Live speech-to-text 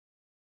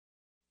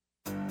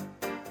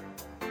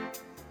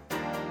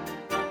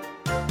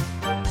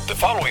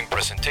following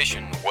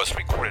presentation was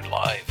recorded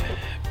live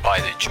by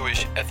the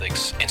Jewish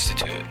Ethics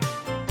Institute.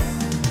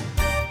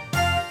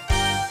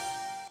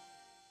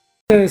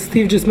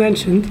 Steve just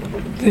mentioned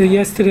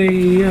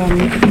yesterday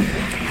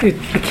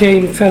it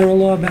became federal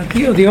law about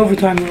the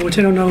overtime law, which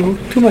I don't know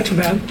too much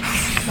about,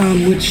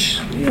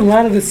 which a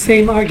lot of the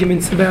same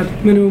arguments about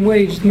minimum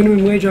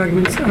wage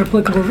arguments are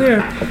applicable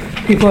there.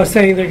 People are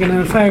saying they're going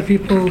to fire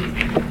people,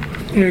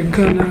 they're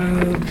going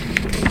to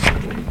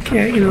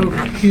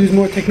use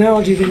more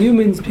technology than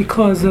humans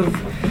because of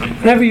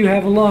whenever you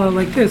have a law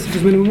like this, which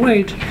is minimum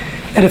wage,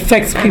 it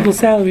affects people's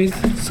salaries.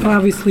 So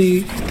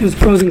obviously there's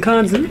pros and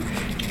cons, and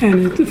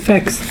it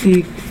affects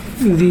the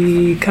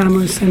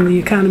commerce and the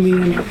economy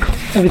and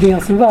everything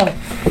else involved.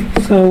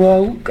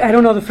 So I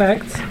don't know the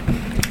facts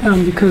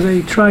because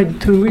I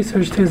tried to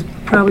research. There's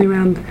probably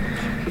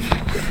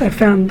I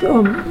found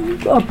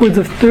upwards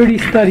of 30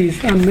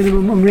 studies on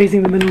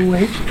raising the minimum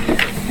wage,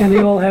 and they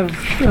all have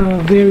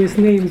various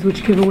names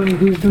which give away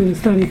who's doing the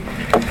study.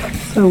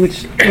 So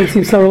which don't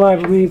seem so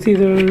reliable. I mean, it's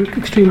either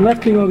extreme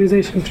left-wing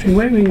organization, extreme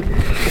right-wing.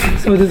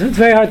 So it's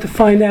very hard to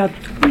find out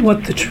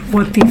what the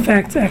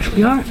facts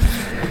actually are.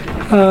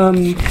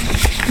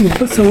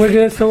 So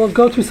we'll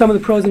go through some of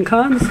the pros and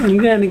cons, and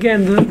then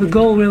again the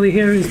goal really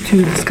here is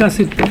to discuss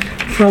it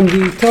from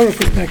the Torah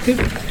perspective,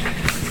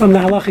 from the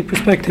halachic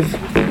perspective,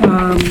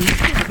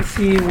 to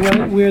see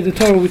where the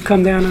Torah would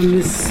come down on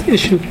this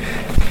issue.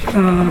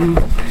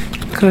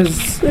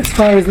 Because as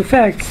far as the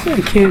facts,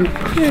 I can't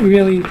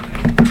really.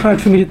 It's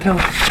hard for me to tell.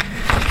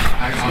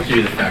 I'll give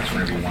you the facts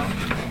whenever you want.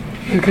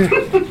 Okay,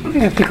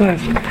 after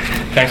class.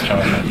 Thanks,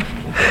 Jonathan.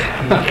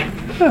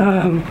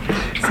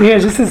 So yeah,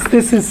 this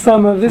is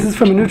from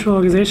a neutral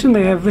organization.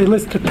 They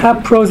list the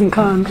top pros and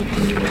cons,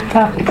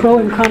 top pro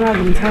and con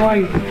arguments. How are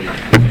you?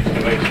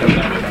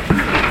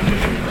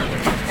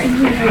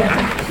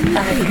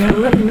 You gotta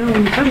let me know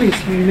when you're coming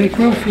so you make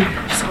room for you.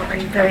 Sorry,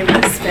 very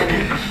last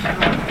minute.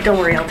 Don't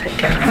worry, I'll take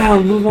care of it.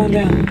 I'll move on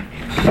down.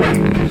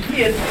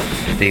 Yes.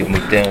 Steve,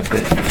 move down a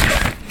bit.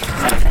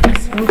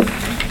 So,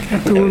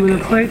 got the woman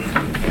a plate.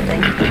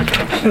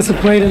 That's a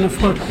plate and a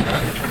fork.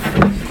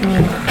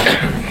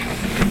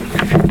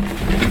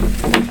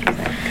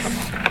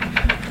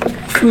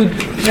 Food.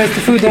 There's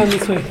the food down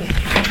this way.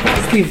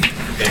 Steve,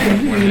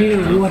 we need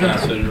water.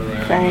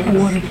 Thanks.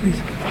 Water, please.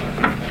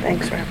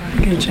 Thanks,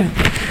 Rabbi. Get a chance.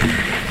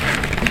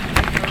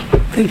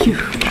 Thank you.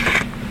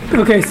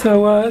 Okay,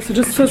 so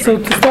to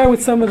start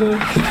with some of the,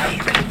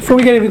 before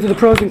we get into the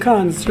pros and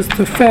cons, just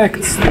the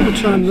facts,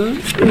 which are on the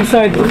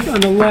inside on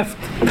the left,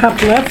 top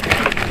left.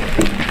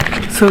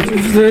 So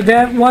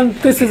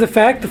this is a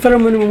fact. The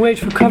federal minimum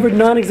wage for covered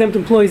non-exempt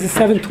employees is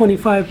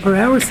 $7.25 per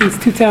hour since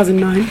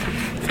 2009.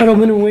 Federal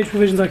minimum wage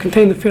provisions are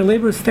contained in the Fair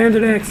Labor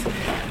Standard Acts,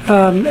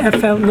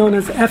 known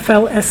as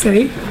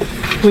FLSA,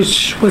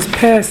 which was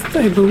passed,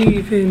 I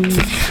believe,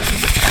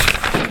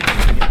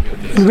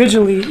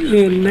 originally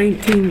in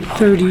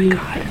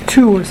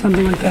 1932 or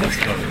something like that.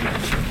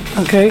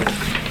 Okay,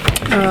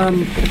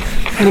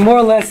 and more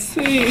or less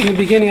in the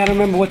beginning, I don't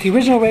remember what the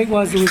original rate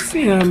was. It was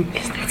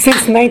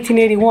since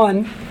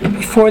 1981,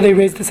 before they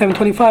raised to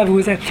 $7.25, it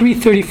was at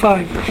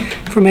 $3.35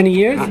 for many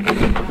years.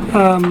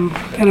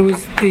 And it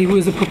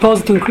was a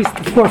proposal to increase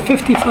it to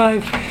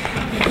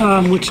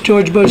 $4.55, which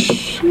George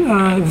Bush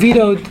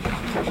vetoed.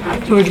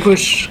 George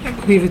Bush, I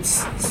believe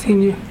it's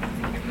senior,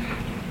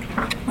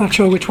 not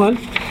sure which one.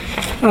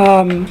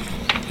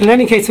 In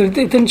any case, it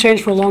didn't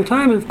change for a long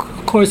time. Of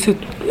course, it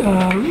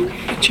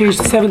changed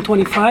to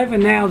 $7.25,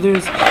 and now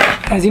there's,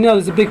 as you know,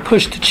 there's a big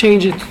push to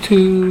change it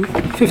to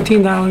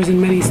 $15 in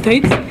many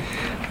states.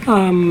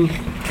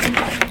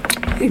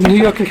 In New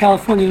York and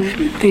California,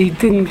 they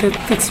didn't.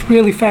 That's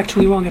really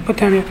factually wrong. I put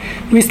down here,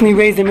 recently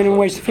raised the minimum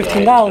wage to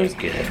 $15.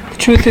 The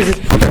truth is,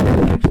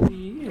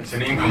 It's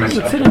an increment.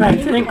 it's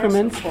in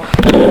increments,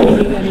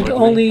 and it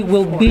only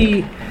will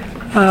be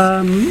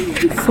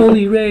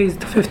fully raised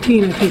to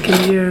 15, I think, in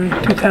the year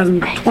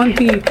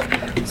 2020,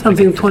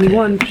 something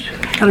 21. I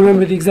don't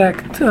remember the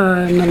exact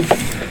number.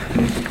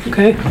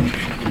 Okay.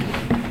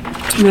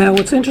 Now,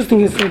 what's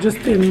interesting is, so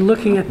just in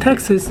looking at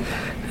Texas,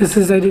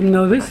 I didn't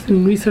know this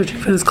in researching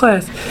for this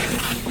class.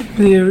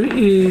 There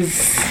is,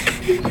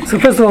 so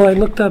first of all, I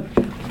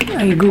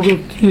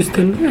Googled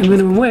Houston and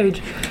minimum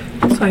wage.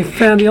 So I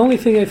found, the only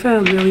thing I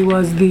found really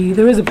was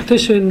there is a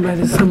petition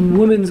by some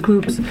women's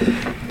groups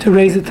to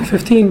raise it to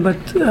 15,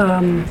 but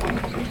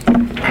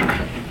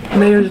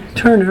Mayor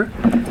Turner's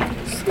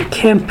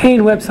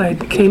campaign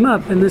website came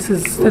up, and this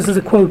is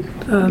a quote,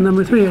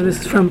 number 3, or this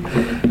is from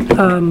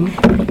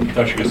I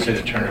thought you were going to say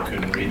that Turner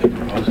couldn't read the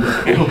proposal.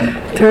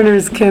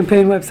 Turner's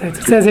campaign website.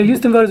 It says here,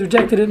 Houston voters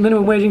rejected a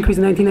minimum wage increase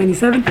in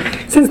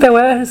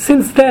 1997.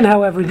 Since then,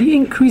 however, the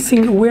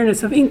increasing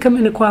awareness of income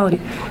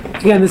inequality.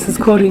 Again, this is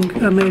quoting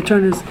Mayor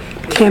Turner's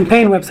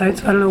campaign website,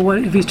 so I don't know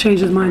if he's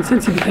changed his mind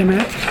since he became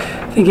mayor.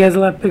 I think he has a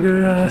lot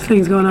bigger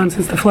things going on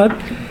since the flood.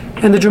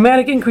 And the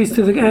dramatic increase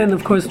to the end,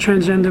 of course,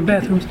 transgender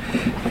bathrooms.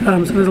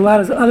 So there's a lot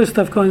of other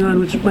stuff going on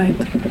which might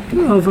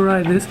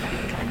override this.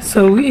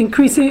 So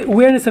increasing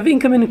awareness of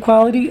income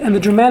inequality and the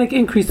dramatic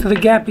increase to the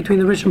gap between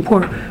the rich and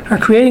poor are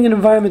creating an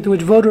environment in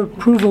which voter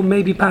approval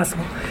may be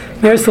possible.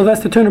 Mayor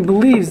Sylvester Turner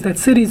believes that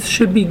cities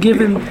should be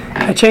given,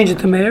 I changed it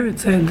to mayor, it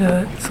said,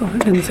 so I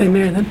didn't say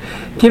mayor then,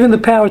 given the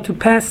power to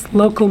pass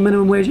local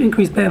minimum wage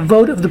increase by a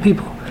vote of the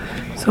people.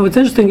 So what's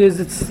interesting is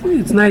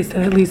it's nice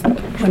that at least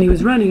when he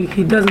was running,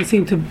 he doesn't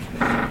seem to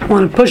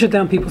want to push it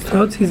down people's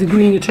throats. He's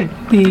agreeing it should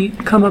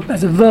come up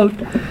as a vote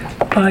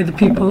by the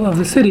people of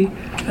the city,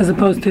 as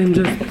opposed to him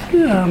just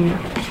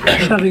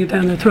shoving it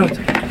down their throats.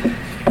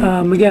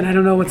 Again, I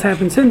don't know what's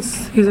happened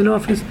since he's in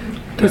office.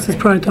 This is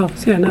prior to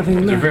office. Yeah,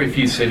 nothing. There are very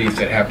few cities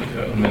that have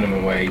a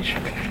minimum wage.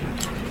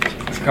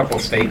 There's a couple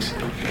of states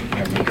that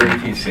have very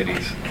few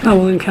cities. Oh,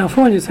 well, in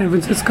California, San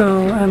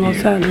Francisco, and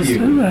Los Angeles.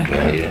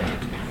 Right. Yeah.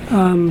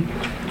 Well,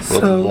 the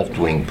So,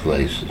 left-wing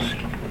places.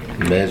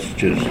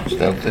 Massachusetts,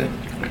 don't they?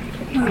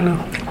 I don't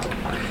know.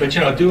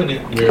 But doing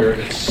it where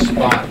it's a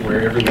spot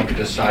where everyone can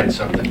decide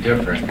something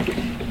different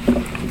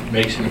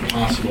makes it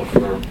impossible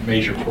for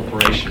major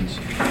corporations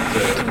to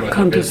run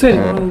Come their to city.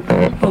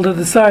 business. Well, they'll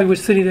decide which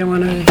city they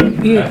want to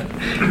be in.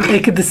 They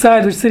could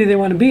decide which city they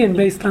want to be in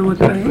based on what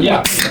they...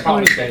 Yeah, the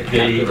problem is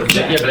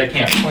that but they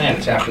can't plan,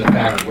 it's after the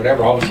fact or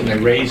whatever, all of a sudden they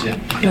raise it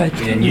Right.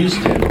 and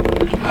used to.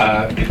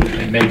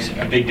 It makes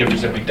a big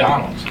difference at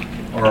McDonald's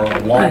or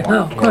Right, Walmart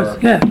no, of course,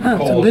 yeah, no,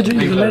 it's a Kohl's, major-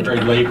 things that are major-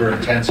 very labor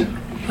intensive.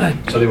 Right.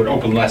 So they would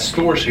open less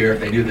stores here if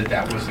they knew that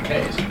that was the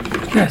case.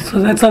 Yes, so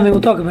that's something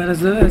we'll talk about as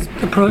the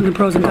pros and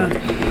cons.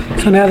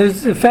 So now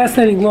there's a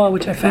fascinating law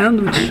which I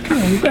found, which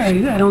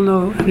I don't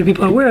know how many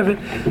people are aware of it,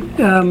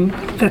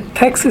 that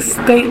Texas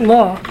state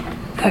law,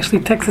 actually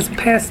Texas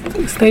passed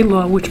a state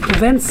law which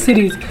prevents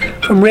cities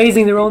from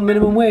raising their own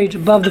minimum wage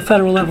above the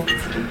federal level.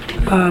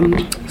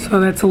 So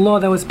that's a law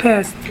that was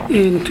passed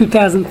in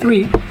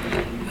 2003.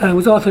 It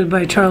was authored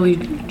by Charlie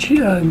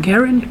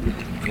Guerin.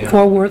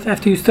 Fort Worth,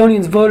 after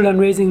Houstonians voted on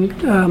raising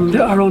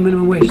our own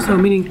minimum wage. So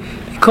meaning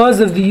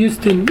because of the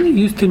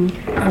Houston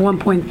at one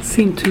point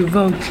seemed to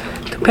vote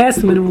to pass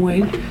the minimum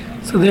wage,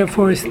 so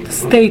therefore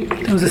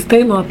there was a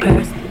state law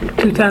passed in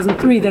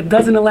 2003 that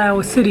doesn't allow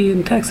a city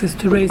in Texas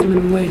to raise the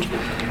minimum wage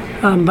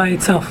by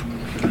itself.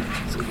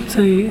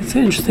 So it's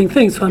an interesting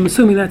thing. So I'm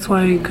assuming that's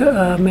why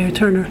Mayor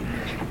Turner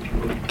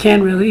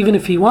can really, even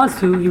if he wants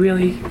to, I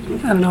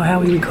don't know how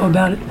he would go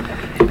about it.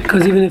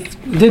 Because even if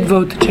we did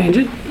vote to change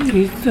it,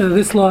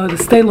 this law, the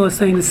state law is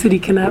saying the city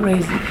cannot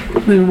raise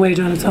minimum wage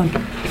on its own.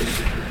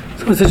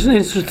 So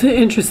it's an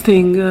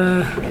interesting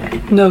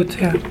note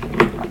here.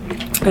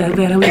 That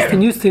at least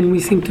in Houston we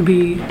seem to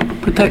be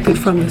protected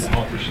from this.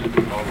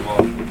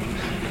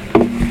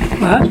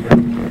 What?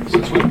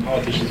 Since we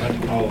politicians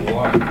have to follow the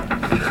law,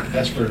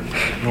 that's for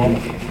normal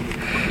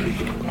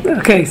people.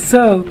 Okay,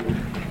 so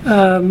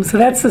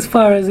that's as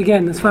far as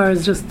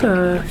just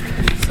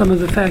some of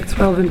the facts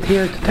relevant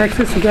here to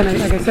Texas. Again,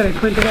 like I said, I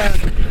printed out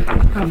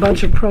a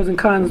bunch of pros and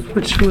cons,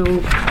 which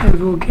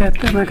we'll get.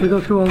 I'm not going to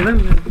go through all of them.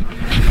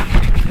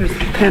 There's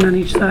 10 on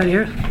each side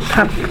here,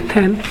 top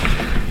 10.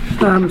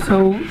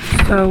 So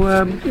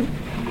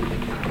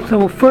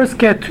we'll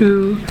first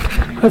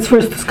let's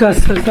first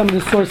discuss some of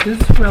the sources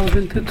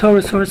relevant to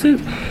Torah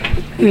sources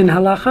in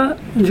halacha,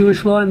 in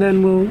Jewish law, and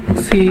then we'll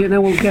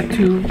get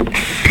to,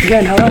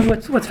 again,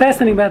 what's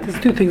fascinating about this,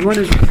 two things. One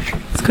is,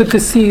 it's good to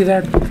see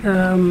that,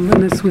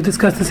 we've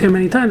discussed this here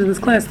many times in this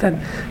class, that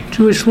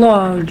Jewish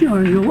law,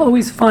 or you'll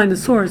always find a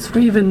source for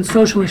even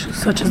social issues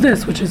such as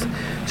this, which is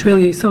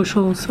really a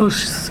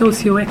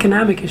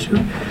socio-economic issue,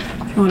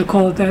 if you want to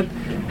call it that.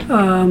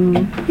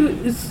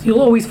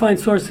 You'll always find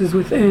sources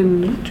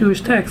within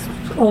Jewish texts,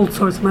 old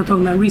sources. I'm not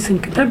talking about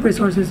recent contemporary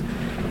sources.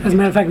 As a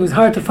matter of fact, it was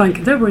hard to find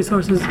contemporary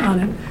sources on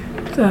it,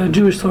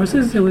 Jewish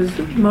sources.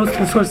 Most of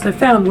the sources I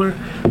found were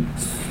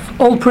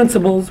old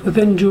principles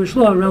within Jewish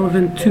law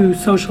relevant to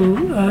social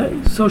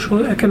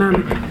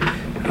economic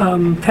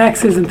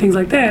taxes and things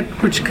like that,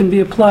 which can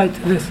be applied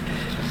to this.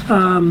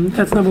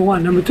 That's number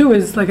one. Number two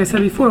is, like I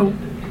said before,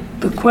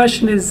 the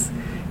question is,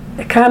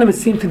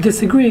 economists seem to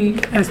disagree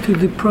as to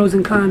the pros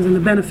and cons and the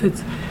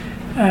benefits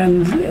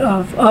and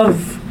of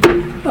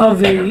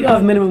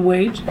minimum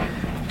wage.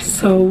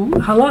 So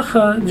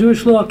halacha,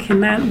 Jewish law,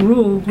 cannot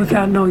rule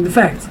without knowing the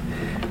facts.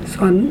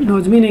 So in other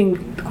words, meaning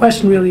the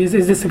question really is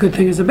this a good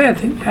thing or is it a bad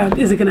thing?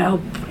 Is it going to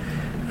help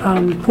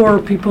poorer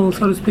people,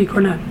 so to speak,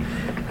 or not?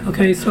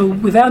 Okay, so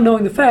without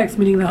knowing the facts,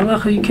 meaning the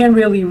halacha, you can't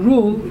really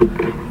rule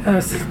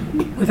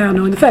without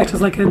knowing the facts.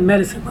 Just like in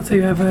medicine, let's say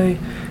you have a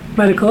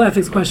medical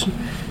ethics question.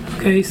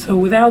 Okay, so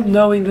without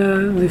knowing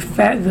the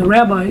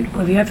rabbi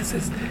or the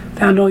ethicist,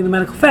 without knowing the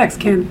medical facts,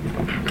 can't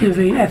give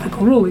an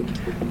ethical ruling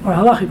or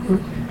halachic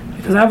ruling,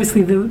 because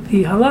obviously the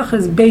halacha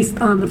is based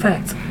on the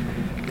facts.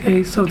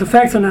 Okay, so if the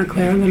facts are not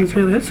clear, then it's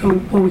really so.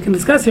 What we can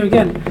discuss here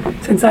again,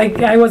 since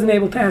I wasn't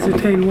able to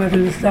ascertain whether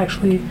this is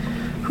actually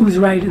who's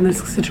right in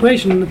this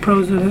situation, the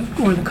pros or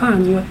the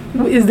cons.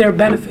 What is there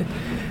benefit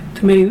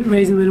to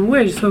raising the minimum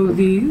wage? So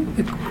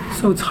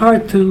so it's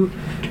hard to.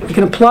 We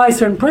can apply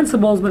certain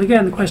principles, but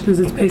again, the question is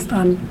it's based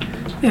on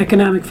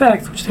economic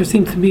facts, which there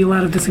seems to be a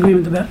lot of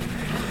disagreement about.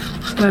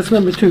 So that's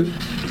number two.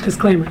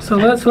 disclaimer. So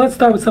let's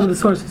start with some of the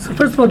sources. So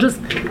first of all,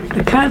 just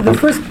the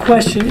first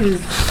question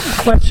is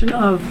a question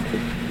of,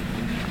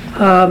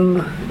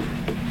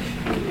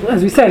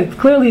 as we said, it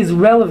clearly is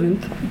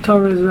relevant. The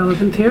Torah is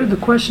relevant here. The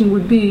question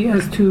would be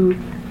as to,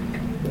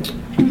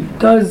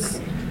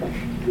 does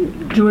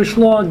Jewish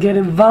law get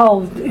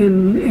involved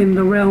in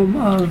the realm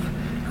of,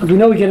 as we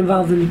know, we get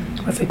involved in,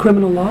 let's say,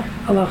 criminal law.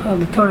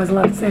 The Torah has a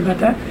lot to say about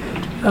that.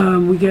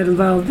 We get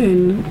involved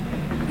in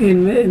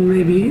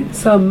maybe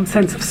some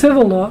sense of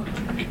civil law,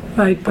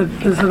 right? But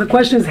so the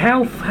question is,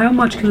 how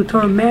much can the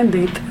Torah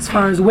mandate as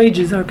far as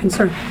wages are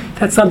concerned?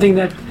 That's something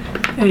that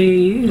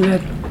a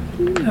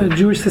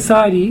Jewish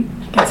society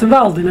gets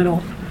involved in at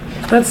all.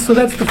 So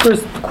that's the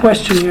first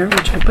question here,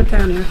 which I put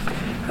down here,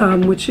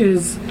 which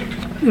is,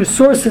 there's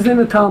sources in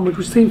the Talmud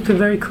which seem to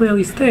very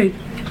clearly state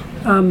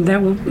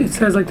it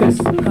says like this.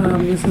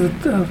 This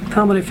is a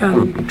Talmud I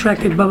found in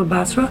Tractate Baba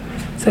Basra.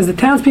 It says the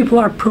townspeople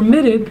are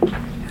permitted,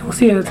 and we'll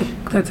see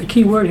that's a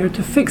key word here,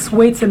 to fix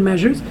weights and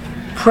measures,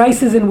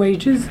 prices and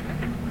wages,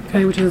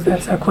 okay,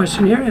 that's our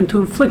question here, and to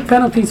inflict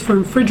penalties for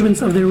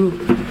infringements of their rule.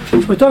 So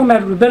we're talking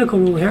about rabbinical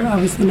rule here.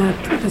 Obviously,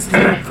 this is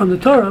not from the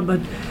Torah,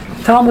 but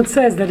the Talmud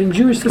says that in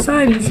Jewish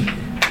societies,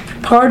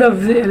 part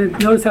of and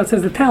notice how it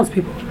says the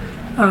townspeople.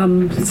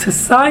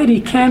 Society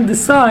can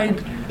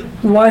decide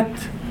what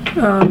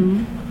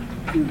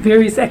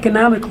various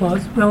economic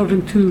laws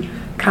relevant to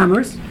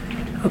commerce,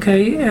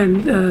 okay,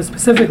 and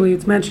specifically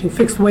it's mentioning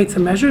fixed weights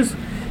and measures,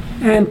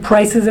 and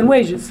prices and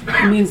wages.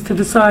 It means to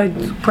decide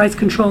price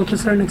control to a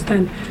certain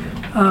extent,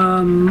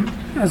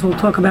 as we'll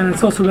talk about.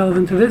 It's also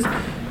relevant to this,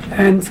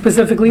 and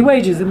specifically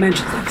wages. It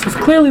mentions it. So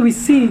clearly we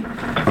see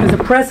there's a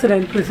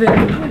precedent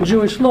within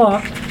Jewish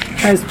law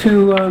as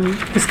to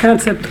this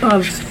concept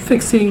of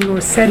fixing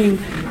or setting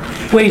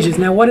wages.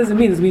 Now, what does it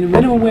mean? Does it mean a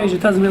minimum wage?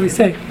 It doesn't really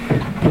say.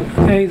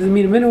 Okay, does it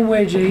mean a minimum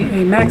wage,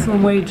 a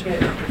maximum wage?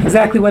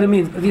 Exactly what it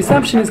means. But the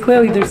assumption is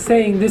clearly they're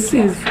saying this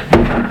is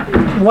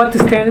what the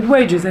standard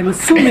wage is. I'm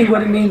assuming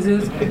what it means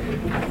is,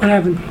 what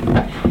happened?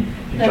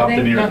 You dropped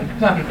it here.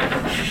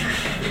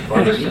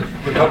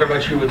 We're talking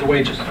about you with the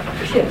wages.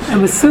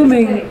 I'm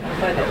assuming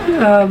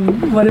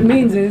what it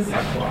means is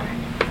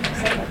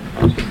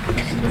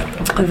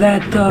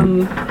that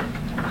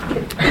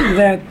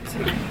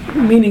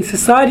meaning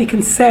society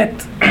can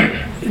set,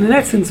 in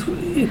essence,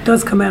 it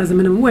does come out as a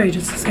minimum wage.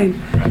 It's the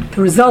same.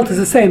 The result is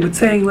the same. But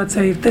saying, let's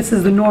say, if this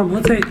is the norm,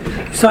 let's say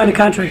you sign a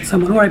contract with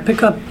someone, or I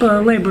pick up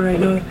labor, I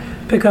go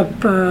pick up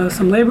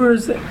some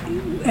laborers,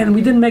 and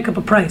we didn't make up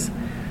a price.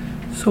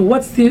 So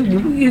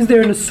is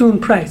there an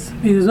assumed price? I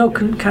mean, there's no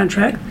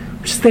contract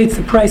which states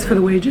the price for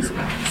the wages.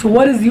 So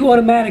what is the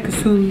automatic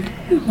assumed?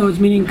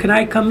 Meaning, can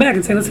I come back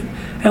and say, listen,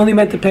 I only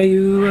meant to pay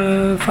you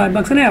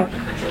 $5 an hour?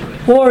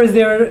 Or is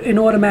there an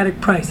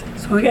automatic price?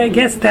 So I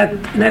guess that,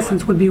 in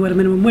essence, would be what a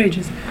minimum wage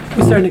is,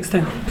 to a certain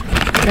extent.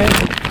 Okay?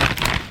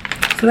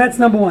 So that's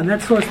number one.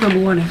 That's source number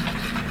one here.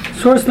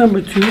 Source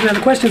number two, now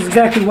the question is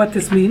exactly what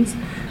this means.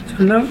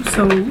 So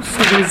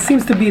there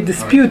seems to be a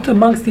dispute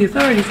amongst the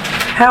authorities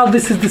how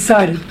this is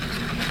decided.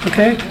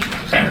 Okay?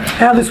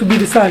 How this would be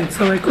decided.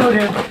 So I quote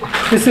here,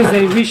 this is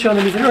a Rishon,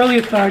 that is an early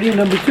authority, and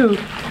number two,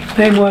 his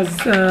name was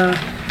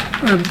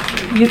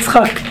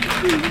Yitzchak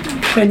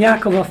Ben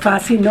Yaakov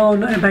Alfasi,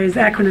 known by his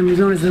acronym, he's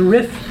known as the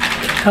RIF,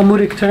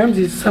 Talmudic terms.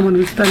 He's someone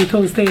who studied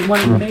Torah State,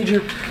 one of the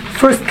major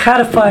first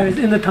codifiers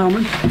in the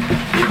Talmud,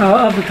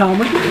 of the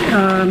Talmud.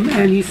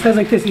 And he says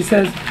like this, he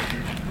says,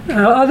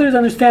 others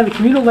understand the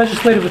communal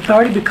legislative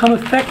authority become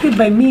effective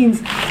by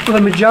means of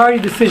a majority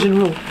decision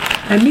rule.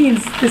 That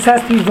means this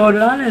has to be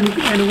voted on, and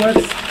it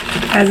works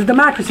as a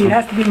democracy. It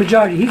has to be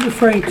majority. He's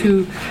referring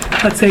to,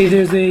 let's say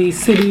there's a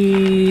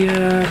city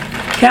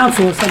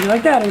council or something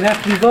like that. It would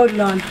have to be voted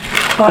on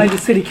by the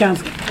city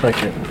council.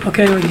 Thank you.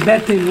 Okay, or the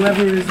Betin,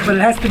 whoever it is. But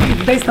it has to be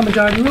based on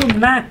majority rule,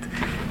 not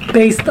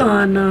based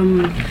on,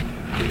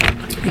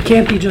 it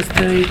can't be just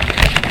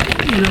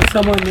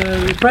someone,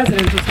 the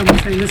president or someone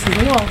saying this is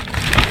the law,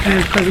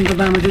 as President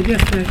Obama did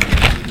yesterday,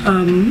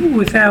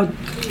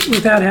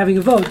 without having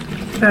a vote,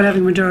 without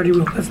having majority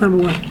rule. That's number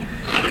one.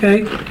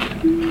 Okay.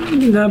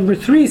 Number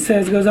three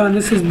goes on,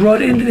 this is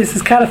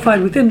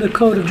codified within the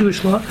Code of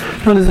Jewish Law,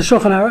 known as the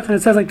Shulchan Aruch, and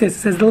it says like this, it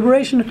says,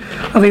 deliberation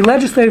of a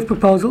legislative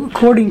proposal,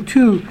 according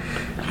to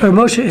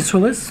Moshe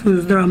Isserles,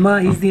 who's the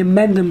Ramah, he's the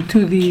amendum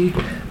to the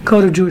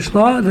Code of Jewish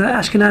Law, the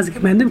Ashkenazic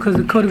amendum, because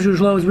the Code of Jewish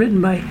Law was written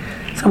by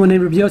someone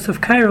named Rabbi Yosef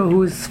Cairo,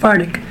 who is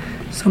Sephardic.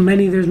 So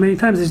there's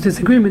times there's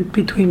disagreement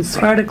between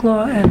Sephardic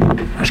law and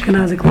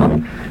Ashkenazic law.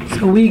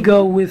 So we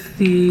go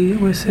with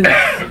most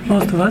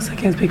of us, I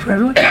can't speak for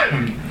everyone.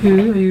 Are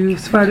you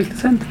Sephardic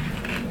descent?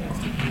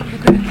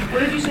 Okay. What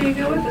did you say you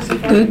go with? The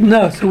Sephardic?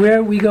 No, so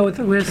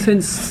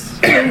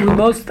since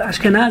most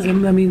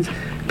Ashkenazim, that means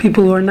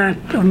people who are not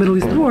of Middle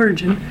Eastern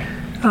origin,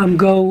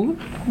 go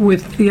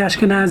with the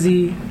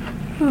Ashkenazi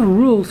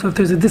rule. So if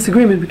there's a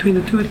disagreement between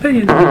the two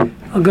opinions,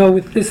 I'll go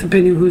with this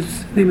opinion,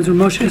 whose name is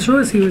Moshe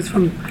Isserles. He was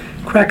from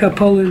Krakow,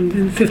 Poland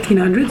in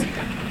 1500s,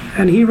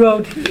 and he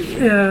wrote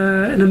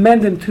an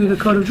amendment to the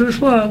Code of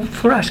Jewish Law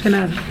for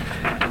Ashkenazim.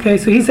 Okay,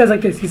 so he says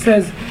like this. He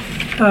says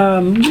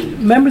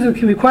members of the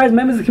community, requires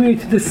members of the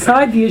community to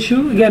decide the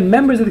issue, again,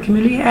 members of the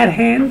community at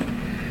hand,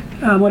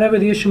 whatever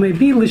the issue may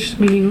be,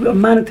 meaning a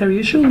monetary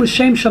issue,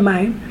 l'shem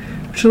shamayim,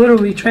 which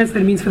literally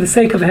translated means for the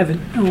sake of heaven,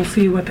 and we'll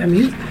see what that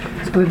means.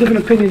 So there are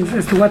different opinions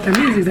as to what that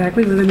means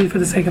exactly. What does that mean for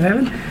the sake of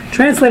heaven?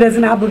 Translate as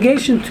an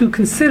obligation to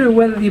consider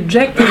whether the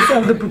objectives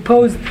of the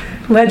proposed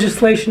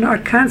legislation are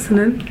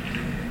consonant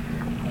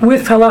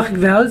with halachic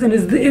values, and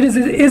is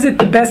it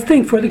the best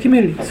thing for the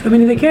community? So I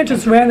mean, they can't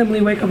just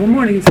randomly wake up one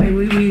morning and say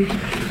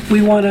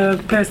we want to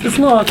pass this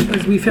law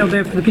because we feel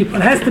bad for the people.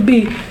 It has to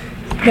be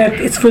that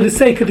it's for the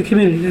sake of the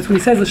community. That's when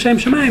he says l'shem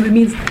shamayim. It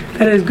means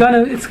that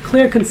it's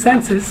clear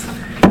consensus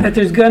that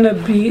it's going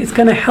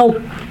to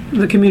help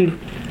the community.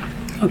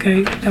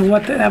 Okay, and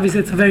obviously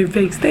it's a very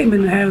vague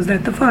statement. How is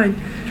that defined?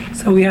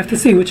 So we have to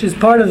see, which is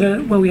part of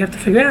what we have to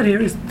figure out here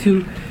is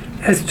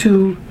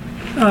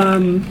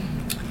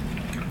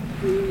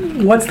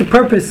what's the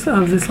purpose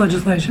of this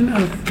legislation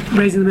of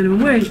raising the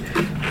minimum wage,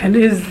 and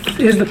is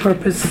the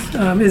purpose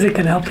is it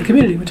going to help the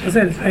community? Which I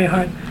said it's very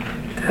hard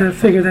to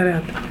figure that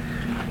out.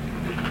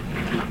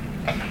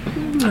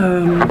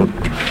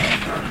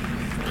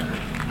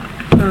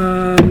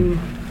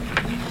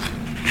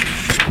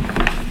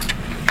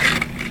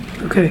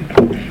 Okay,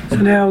 so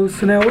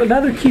now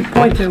another key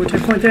point there, which I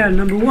pointed out,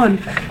 number one,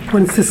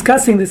 when it's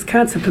discussing this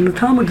concept, and the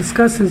Talmud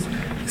discusses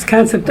this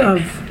concept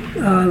of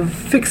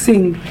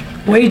fixing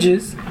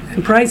wages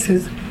and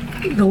prices,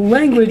 the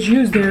language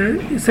used there,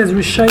 it says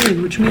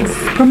rishayim, which means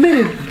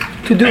permitted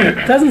to do it.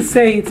 It doesn't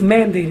say it's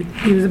mandated.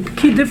 There's a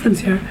key difference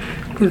here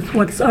with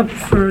what's up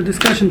for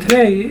discussion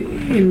today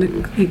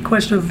in the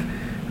question of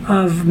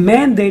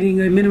mandating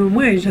a minimum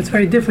wage. That's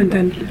very different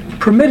than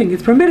permitting.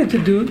 It's permitted to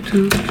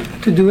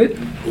do it,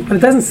 but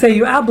it doesn't say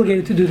you're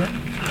obligated to do that.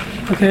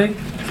 Okay,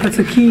 so that's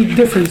a key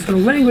difference. So the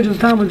language of the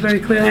Talmud is very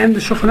clear, and the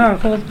Shulchan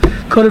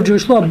Aruch, Code of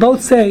Jewish Law,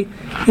 both say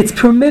it's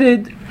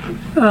permitted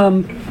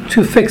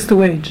to fix the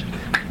wage.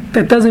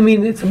 That doesn't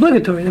mean it's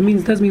obligatory. That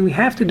doesn't mean we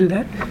have to do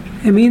that.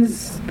 It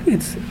means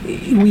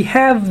we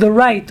have the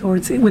right, or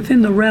it's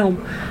within the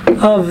realm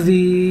of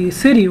the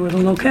city or the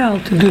locale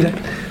to do that.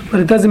 But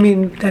it doesn't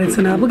mean that it's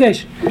an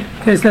obligation.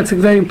 Okay, so that's a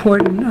very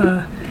important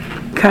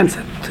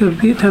concept to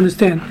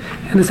understand.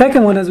 And the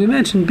second one, as we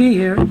mentioned, B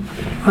here,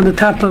 on the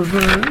top of,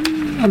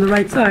 on the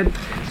right side.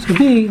 So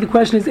B, the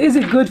question is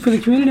it good for the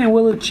community and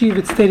will it achieve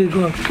its stated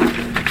goals?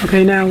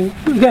 Okay, now,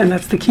 again,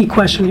 that's the key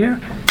question here.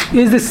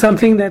 Is this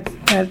something that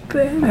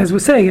as we're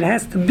saying, it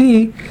has to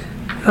be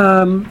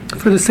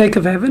for the sake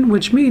of heaven,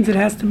 which means it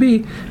has to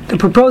be, the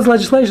proposed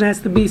legislation has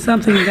to be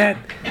something that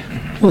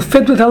will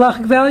fit with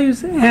halachic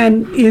values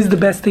and is the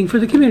best thing for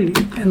the community.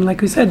 And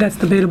like we said, that's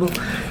debatable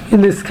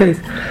in this case.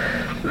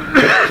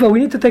 But we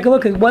need to take a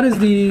look at what is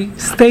the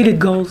stated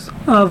goals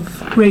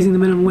of raising the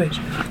minimum wage.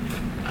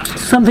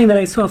 Something that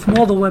I saw from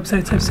all the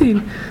websites I've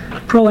seen,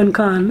 pro and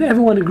con,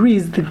 everyone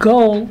agrees the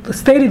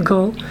stated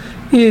goal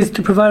is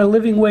to provide a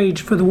living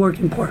wage for the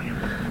working poor.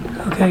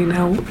 Okay,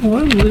 now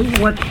what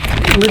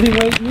living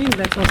wage means,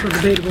 that's also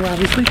debatable,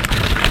 obviously.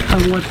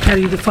 How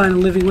do you define a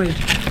living wage?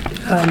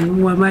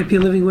 What might be a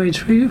living wage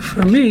for you?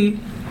 For me,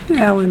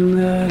 Alan,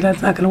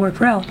 that's not going to work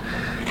for Alan.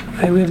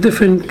 Right? We have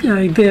different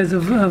ideas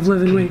of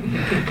living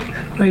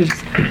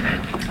wages.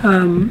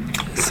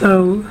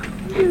 So,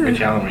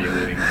 Which Alan were you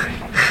living?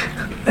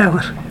 that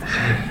one.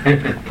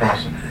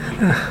 Awesome.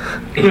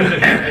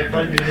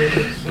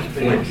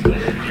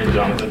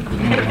 Jonathan.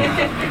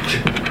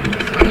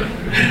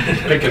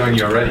 Picking on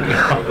you already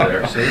over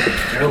there, see?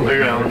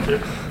 Where Alan too?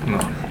 No,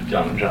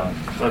 John.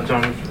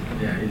 Jonathan.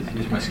 Yeah,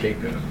 he's my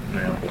scapegoat.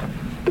 Yeah.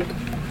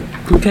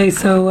 Okay,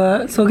 so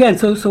that's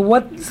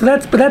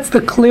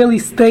the clearly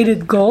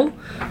stated goal,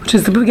 which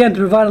is to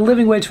provide a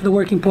living wage for the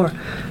working poor.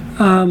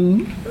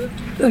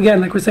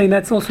 Again, like we're saying,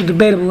 that's also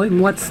debatable. And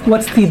what's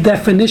the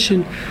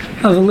definition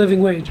of a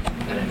living wage?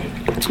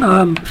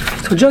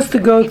 So just to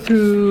go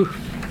through,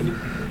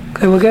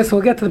 okay, we'll get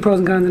to the pros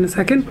and cons in a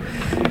second.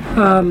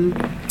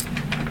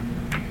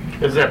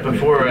 Is that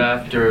before or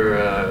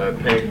after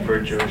paying for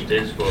Jewish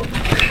day school?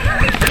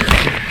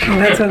 Well,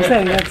 that's what I'm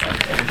saying.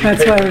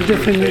 That's why we're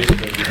different.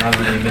 Not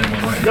really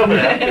minimum wage. No, but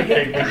after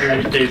paying for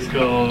Jewish day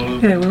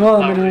school. Yeah, we're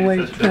all minimum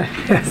wage.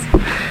 Yes,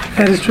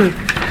 that is true.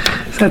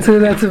 So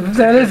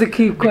that is a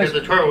key Because question.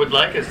 the Torah would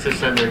like us to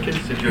send their kids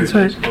to Jewish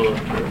That's day school.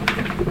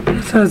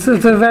 So it's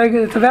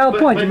a valid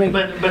point you make.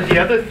 But the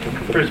other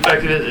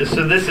perspective is,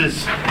 so this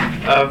is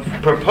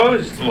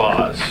proposed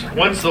laws.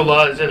 Once the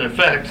law is in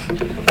effect,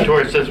 the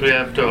Torah says we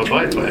have to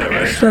abide by it,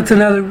 right? So that's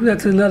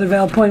another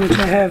valid point which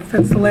I have.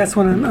 That's the last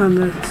one on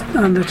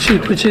the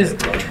sheet, which is,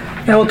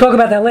 and we'll talk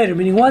about that later.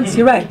 Meaning, once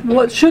you're right,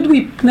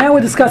 now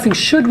we're discussing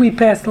should we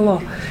pass the law,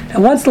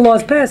 and once the law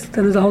is passed,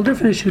 then there's a whole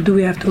different issue. Do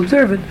we have to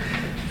observe it?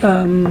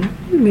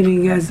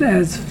 Meaning, as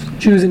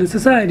Jews in a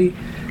society,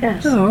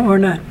 Yes. or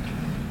not.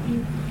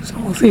 So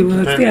we'll see. Well,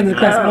 that's the end of the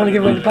class. I don't want to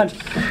give away the punch.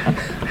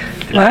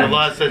 If the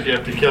law says you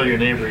have to kill your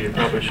neighbor, you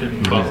probably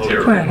shouldn't follow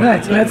it.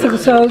 Right.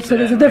 So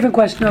there's a different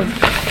question of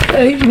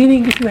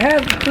meaning. If you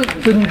have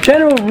the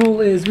general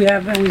rule is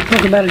and we've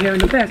talked about it here in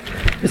the past.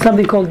 There's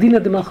something called Dina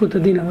de Malchuta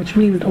Dina, which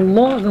means the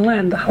law of the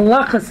land. The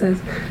halakha says,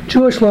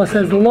 Jewish law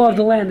says, the law of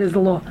the land is the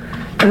law,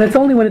 and that's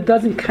only when it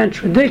doesn't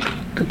contradict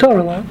the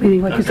Torah law.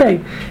 Meaning, like you're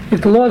saying,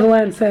 if the law of the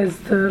land says,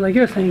 like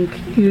you're saying,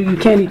 you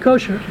can't eat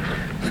kosher,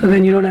 so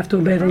then you don't have to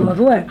obey the law of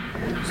the land.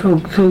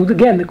 So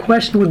again, the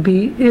question would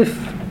be if,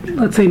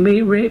 let's say,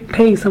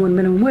 paying someone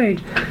minimum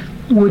wage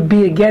would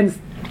be against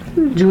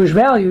Jewish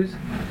values.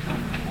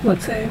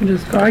 Let's say,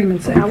 just for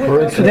argument's sake.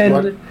 So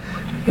then,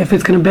 if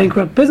it's going to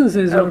bankrupt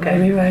businesses, or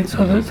maybe, right?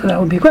 So that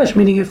would be a question.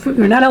 Meaning, if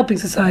you're not helping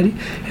society,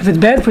 if it's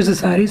bad for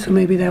society, so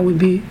maybe that would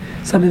be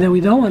something that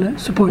we don't want to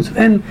support. So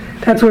then,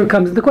 that's where it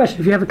comes to the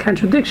question. If you have a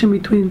contradiction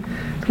between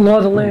the law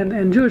of the land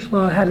and Jewish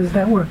law, how does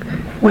that work?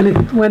 When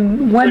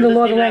the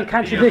law of the land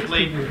contradicts.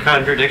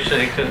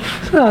 Contradiction.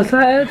 No, so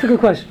that's a good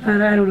question.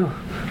 I don't know.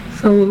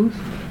 So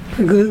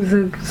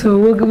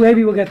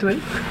maybe we'll get to it,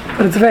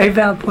 but it's a very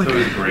valid point.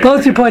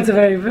 Both your points are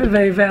very,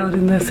 very valid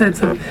in the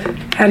sense of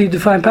how do you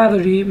define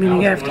poverty,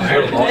 meaning after.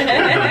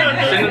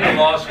 Send him to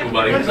law school,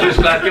 buddy.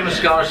 Just give him a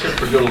scholarship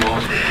for good law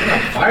school.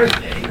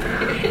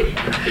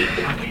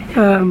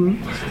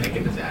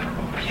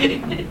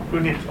 Who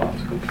needs law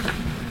school?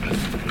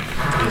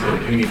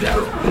 Who needs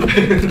Adderall?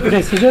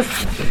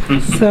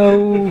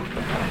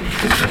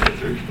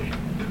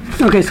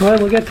 Okay, so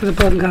we'll get to the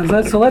pros and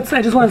cons. So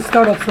I just want to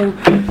start off. So,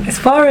 as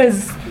far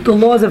as the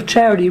laws of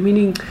charity,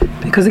 meaning,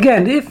 because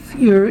again, if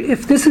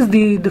this is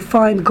the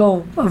defined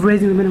goal of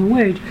raising the minimum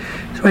wage,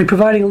 so right,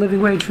 providing a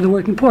living wage for the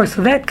working poor,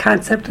 so that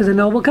concept is a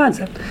noble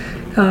concept,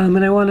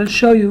 and I want to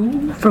show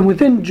you from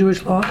within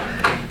Jewish law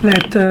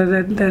that's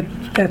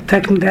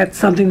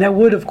something that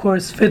would, of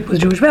course, fit with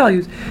Jewish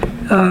values.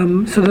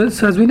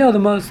 So as we know, the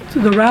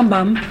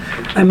Rambam,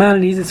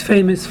 Maimonides, is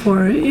famous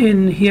for,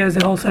 he has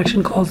a whole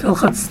section called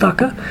Hilchot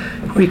Tzedakah,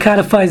 where he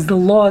codifies the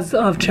laws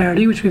of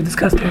charity, which we've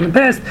discussed here in the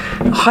past.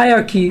 The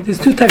hierarchy, there's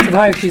two types of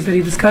hierarchies that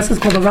he discusses,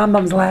 called the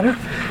Rambam's ladder.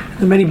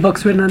 There are many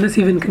books written on this,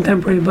 even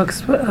contemporary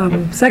books,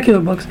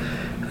 secular books,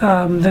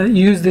 that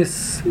use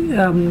this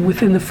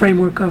within the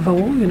framework of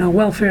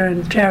welfare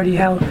and charity,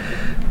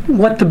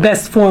 what the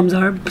best forms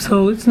are.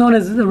 So it's known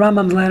as the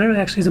Rambam's ladder.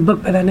 Actually, it's a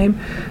book by that name,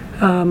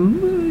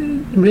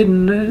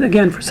 written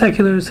again for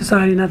secular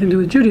society, nothing to do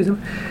with Judaism.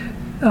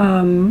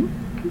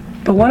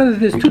 But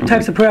there's two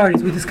types of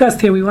priorities we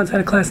discussed here. We once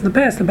had a class in the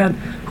past about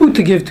who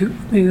to give to. I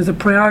mean, there's the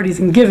priorities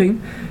in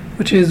giving,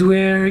 which is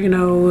where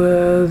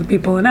the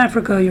people in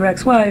Africa, your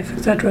ex-wife,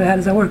 etc. How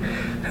does that work?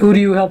 Who do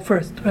you help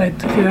first, right?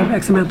 If you have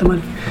X amount of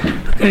money.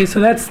 Okay, so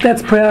that's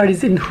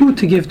priorities in who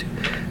to give to.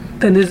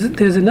 Then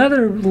there's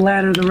another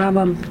ladder the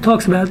Rambam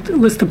talks about, a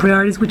list of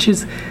priorities, which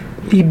is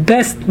the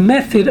best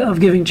method of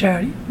giving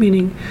charity.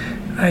 Meaning,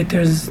 right,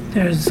 there's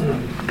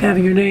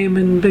having your name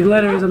in big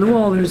letters on the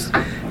wall. There's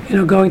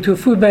going to a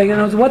food bank.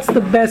 And what's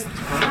the best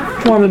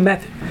form and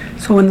method?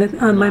 So on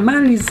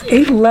Maimonides'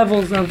 8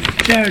 levels of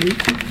charity,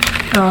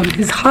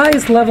 his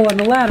highest level on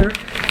the ladder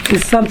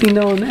is something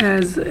known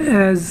as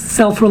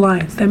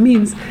self-reliance. That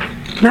means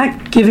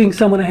not giving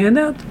someone a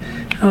handout.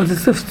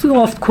 It's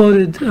oft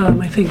quoted,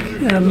 I think,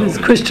 as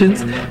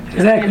Christians.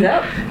 Exactly.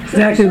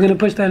 We're going to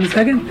push that in a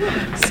second.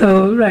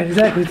 So, right,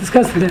 exactly. We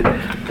discussed it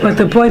there. But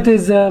the point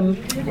is,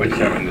 What's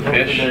having the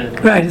fish?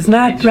 right, it's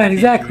not, right,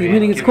 exactly.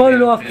 Meaning it's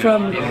quoted off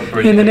from,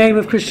 in the name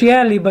of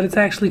Christianity, but it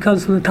actually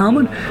comes from the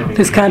Talmud.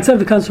 This concept,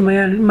 it comes from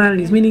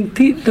Maimonides. Meaning,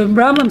 the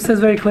Rambam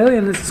says very clearly,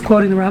 and this is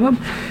quoting the Rambam,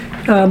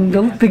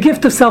 the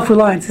gift of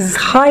self-reliance is his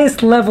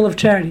highest level of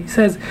charity. He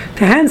says,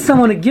 to hand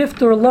someone a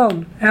gift or a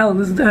loan. Alan,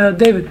 this is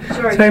David. It's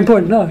very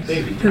important. No,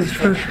 this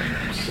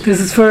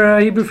is for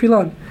Hebrew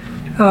Philon.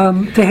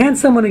 To hand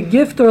someone a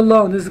gift or a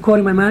loan, this is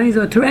quoting Maimonides,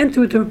 or to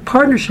enter into a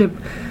partnership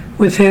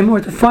with him, or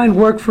to find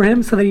work for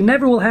him, so that he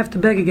never will have to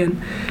beg again.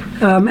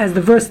 As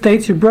the verse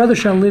states, your brother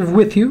shall live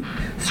with you.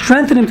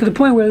 Strengthen him to the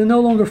point where they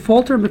no longer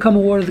falter and become a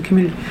ward of the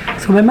community.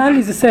 So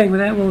Maimonides is saying,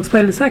 that we'll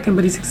explain in a second,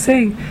 but he's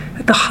saying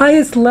that the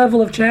highest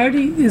level of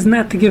charity is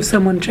not to give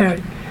someone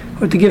charity,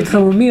 or to give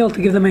someone a meal, to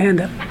give them a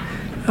handout.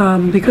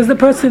 Because the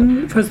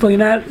person, first of all, you're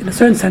not, in a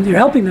certain sense, you're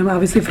helping them,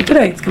 obviously, for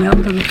today. It's going to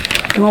help them,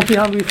 they won't be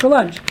hungry for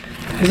lunch.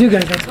 As you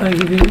guys, that's why I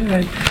give you,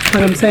 right,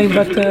 what I'm saying,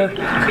 but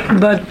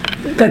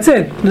that's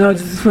it.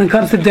 When it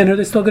comes to dinner,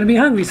 they're still going to be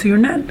hungry. So you're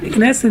not,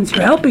 in essence,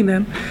 you're helping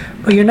them,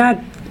 but you're not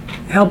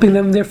helping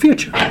them in their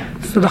future.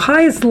 So the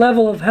highest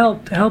level of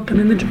help to help an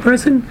indigent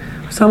person,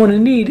 someone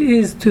in need,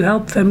 is to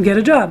help them get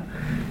a job,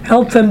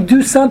 help them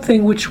do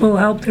something which will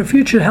help their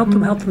future, help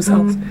them help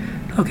themselves.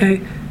 Okay,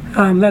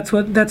 that's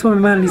what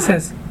Maimonides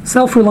says.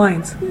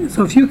 Self-reliance.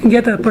 So if you can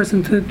get that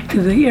person to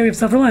the area of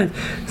self-reliance,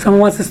 someone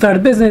wants to start a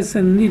business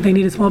and they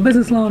need a small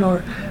business loan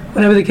or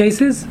whatever the case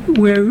is,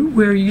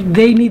 where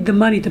they need the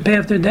money to pay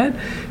off their debt,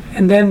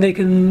 and then they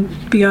can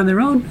be on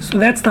their own. So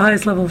that's the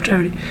highest level of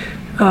charity.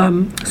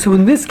 So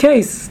in this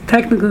case,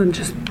 technically,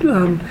 just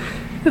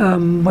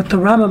what the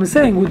Rambam is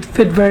saying would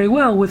fit very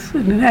well with,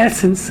 in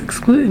essence,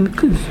 assuming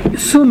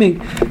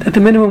that the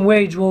minimum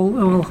wage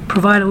will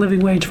provide a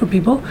living wage for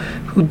people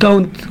who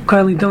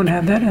currently don't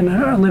have that and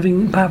are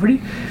living in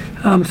poverty.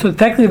 So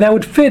technically that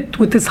would fit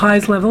with this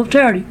highest level of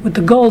charity, with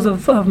the goals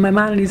of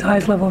Maimonides'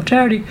 highest level of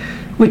charity,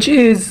 which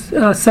is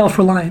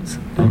self-reliance.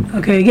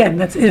 Okay, again,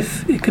 that's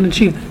if it can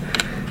achieve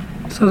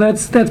that. So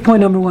that's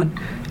point number one.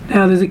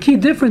 Now there's a key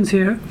difference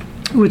here,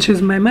 which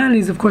is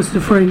Maimonides, of course, is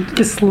referring to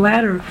this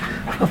ladder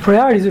of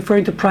priorities,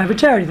 referring to private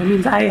charity. That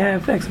means I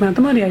have X amount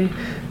of money, I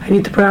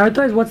need to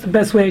prioritize what's the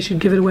best way I should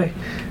give it away.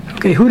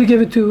 Okay, who to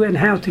give it to and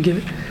how to give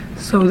it.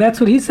 So that's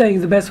what he's saying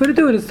is the best way to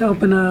do it is to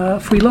open a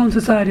free loan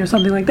society or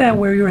something like that,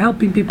 where you're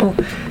helping people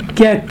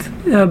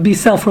be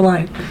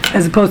self-reliant,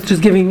 as opposed to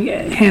just giving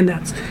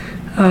handouts.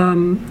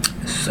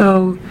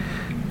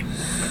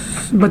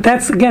 But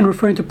that's again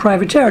referring to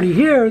private charity.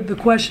 Here, the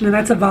question, and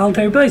that's a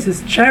voluntary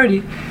basis.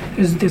 Charity,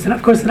 there's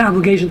of course an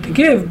obligation to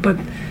give, but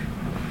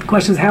the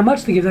question is how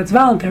much to give. That's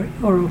voluntary,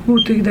 or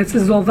who to. This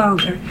is all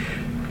voluntary.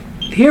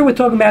 Here we're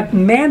talking about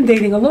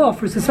mandating a law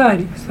for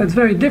society. So that's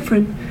very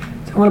different.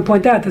 So I want to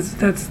point out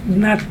that's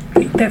not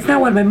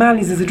what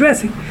Maimonides is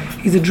addressing.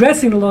 He's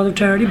addressing the law of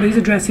charity, but he's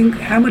addressing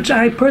how much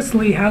I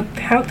personally how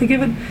to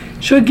give it,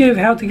 should give,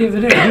 how to give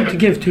it, and who to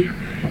give to.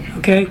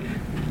 Okay.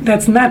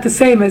 That's not the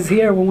same as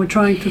here when we're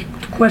trying to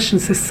question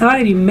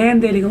society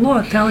mandating a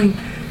law, telling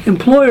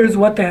employers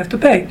what they have to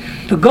pay.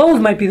 The goals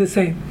might be the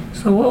same.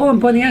 So all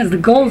I'm pointing out is the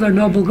goals are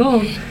noble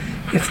goals.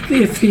 If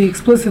the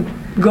explicit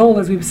goal,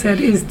 as we've said,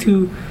 is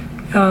to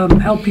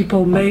help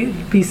people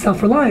be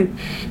self-reliant,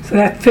 so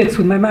that fits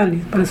with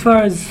Maimonides. But as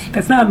far as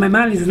that's not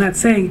Maimonides is not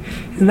saying,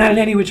 is not in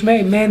any which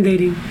way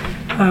mandating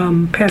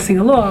passing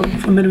a law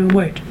for minimum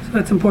wage. So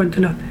that's important to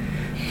note.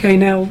 Okay,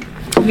 now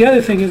the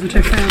other thing is, which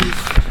I found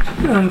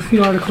a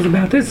few articles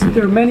about this. There's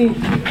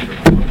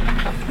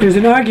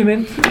an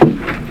argument,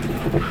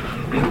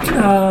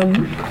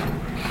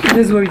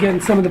 this is where we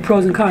get some of the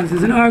pros and cons.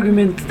 There's an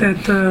argument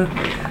that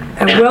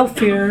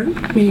welfare,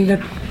 meaning that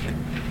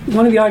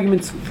one of the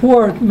arguments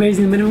for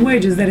raising the minimum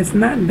wage is that it's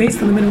not,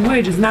 based on the minimum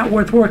wage, it's not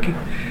worth working.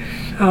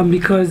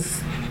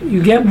 Because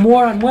you get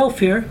more on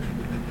welfare,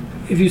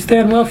 if you stay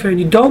on welfare and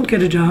you don't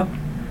get a job,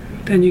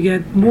 then you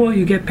get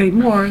paid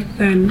more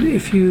than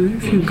if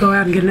you go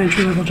out and get an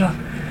entry-level job.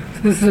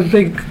 This is a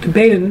big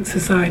debate in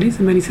societies,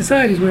 in many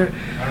societies, where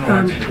I don't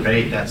know if it's a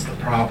debate, that's the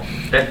problem.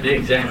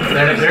 Exactly.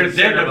 They're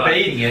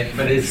debating it,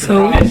 but it's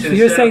so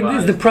you're saying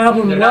is the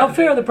problem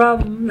welfare or the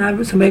problem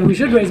not? So maybe we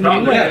should raise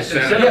minimum wage. Yes.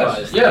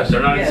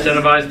 They're not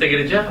incentivized to get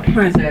a job.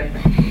 Right.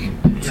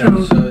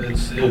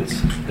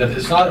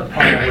 It's not a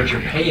problem what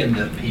you're paying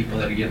the people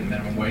that are getting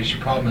minimum wage. The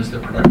problem is the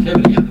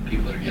productivity of the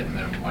people that are getting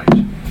minimum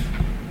wage.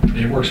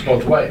 It works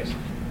both ways.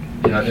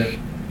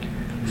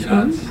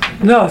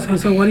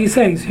 So what are you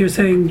saying? So you're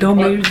saying don't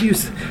make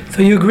use.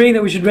 So you agree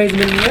that we should raise the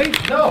minimum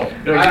wage? No,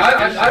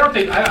 I don't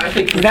think. I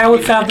think that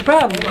would solve the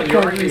problem.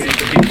 You're arguing that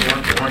the people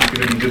aren't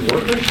going to be good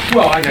workers?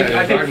 Well, I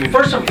think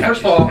first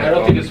of all, I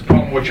don't think it's a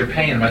problem what you're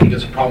paying them. I think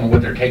it's a problem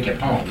what they're taking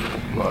home.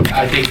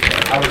 I think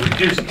I would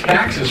reduce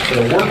taxes for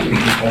the working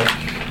people.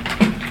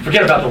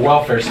 Forget about the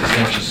welfare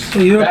system, which is so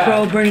you're bad.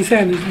 pro Bernie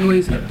Sanders,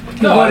 Louise. You're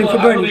No, voting for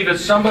I Bernie. believe if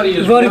somebody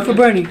is voting for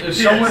Bernie.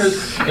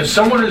 If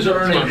someone is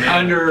earning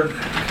under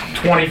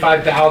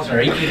 $25,000 or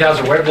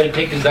 $18,000, whatever they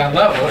take is that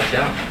level,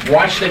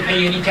 why should they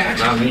pay any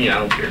taxes? Not me, I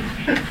don't care.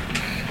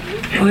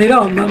 Well, they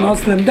don't.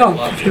 Most of them don't.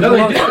 If you're No,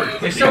 below, they do.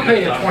 They still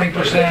pay the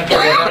 20%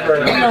 or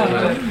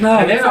whatever. no,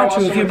 it's not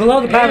true. If you're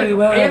below the poverty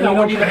level, and you I don't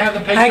wouldn't even have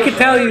them pay. I can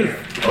tell you,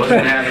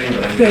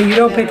 you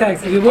don't pay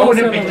taxes. If you're I below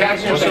wouldn't pay certain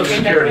taxes for Social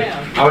Security.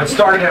 I would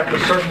start it at a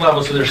certain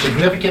level so they're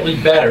significantly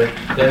better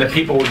than the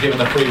people we're giving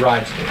the free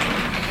rides to.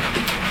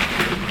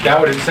 That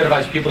would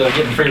incentivize people that are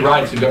getting free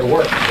rides to go to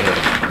work.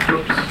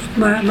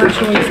 I'm not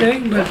sure what you're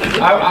saying, but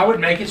I would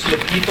make it so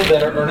that people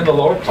that are earning the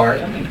lower part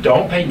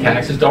don't pay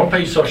taxes, don't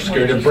pay Social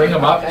Security, to bring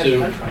them up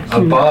to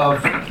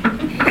above,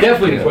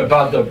 definitely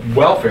above the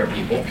welfare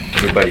people.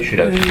 Everybody should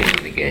have skin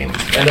in the game.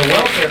 And the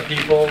welfare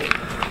people,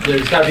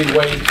 there's got to be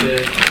ways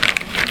to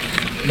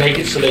make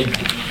it so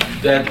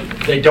that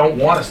they don't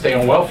want to stay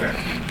on welfare.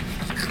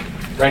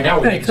 Right now,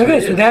 we right, okay.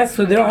 So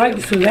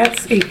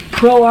that's a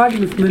pro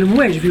argument for minimum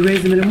wage. If you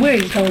raise the minimum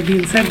wage, that would be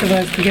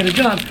incentivized to get a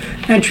job,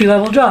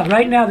 entry-level job.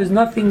 Right now, there's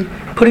nothing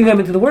putting them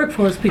into the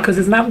workforce because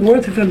it's not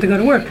worth it for them to go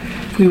to work.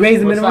 If we raise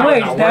the minimum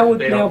wage, that would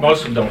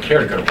most of them don't care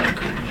to go to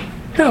work.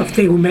 No, if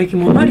they were making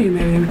more money,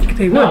 maybe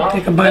they would. No,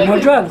 they can buy more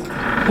drugs.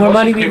 More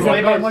money means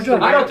they buy more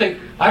drugs. I don't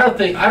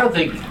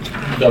think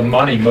the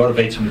money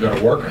motivates them to go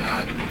to work or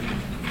not.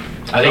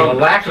 I think the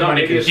lack of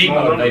money can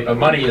demotivate, but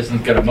money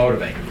isn't going to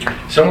motivate.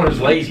 Someone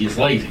who's lazy is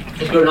lazy.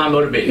 They're not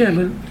motivated, Yeah,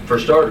 but for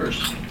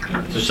starters.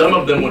 So some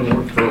of them would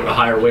work for a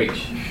higher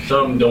wage.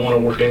 Some don't want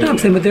to work No, I'm anyway.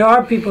 saying, but there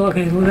are people,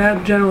 okay,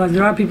 without generalizing,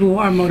 there are people who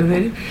are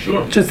motivated.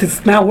 Sure. Just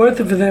it's not worth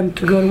it for them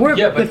to go to work.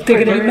 Yeah, but If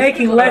they're gonna be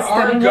making less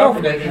our than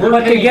government,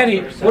 what they're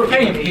getting. We're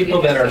paying people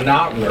that are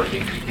not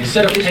working.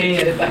 Instead of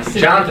paying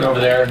Jonathan over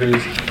there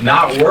who's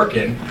not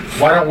working,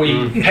 why don't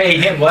we pay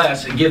him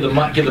less and give the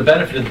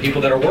benefit to the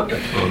people that are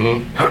working?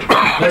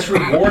 Let's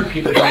reward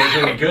people that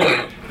are doing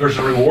good versus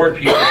reward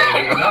people that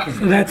are doing nothing.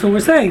 So that's what we're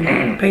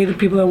saying, pay the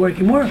people that are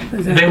working more.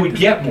 Is that- They would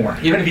get more.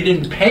 Even if you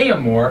didn't pay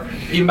them more,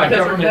 even by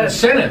government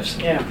incentives,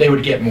 they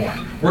would get more.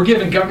 We're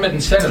giving government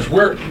incentives.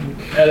 We're,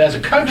 as a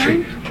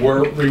country,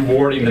 we're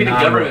rewarding the Maybe the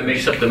government non-workers.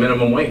 makes up the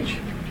minimum wage.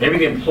 Maybe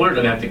the employer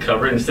doesn't have to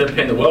cover it. Instead of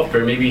paying the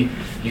welfare, maybe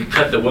you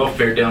cut the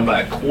welfare down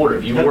by a quarter.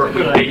 If you That's work, a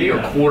good we pay you a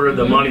idea. quarter of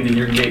the money that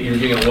you're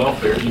getting on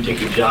welfare. If you take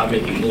a job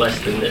making less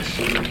than this,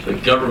 so the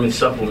government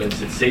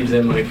supplements, it saves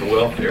them money for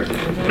welfare.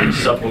 And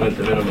supplement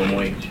the minimum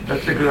wage.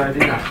 That's a good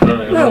idea.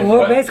 No,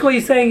 well, basically what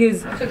you're saying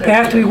is they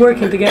have to be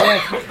working to get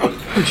welfare,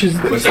 which is,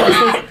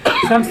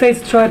 some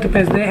states try to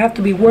pass, they have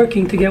to be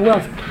working to get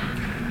welfare.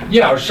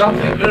 Yeah, or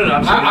something. No,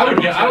 I'm saying I would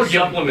the give,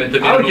 supplement the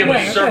I would give minimum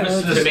a wage.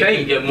 service to the To make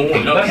you state. get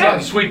more. No, Let's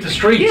not sweep the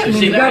streets. Yeah, I mean,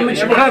 See, the government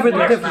should Everyone cover the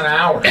works for difference. an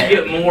hour. You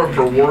get more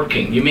for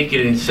working. You make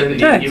it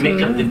incentive. Right, You make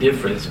so- up the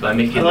difference by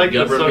making I like the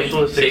the government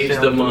socialistic saves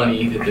the sound.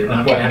 money that they're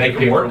not What, going to make have to them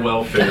pay for work?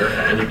 welfare,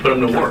 and you put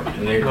them to work.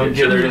 And they're, Well, so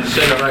give they're them-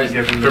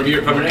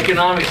 incentivized from an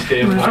economic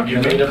standpoint. You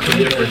made up the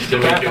difference to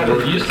make it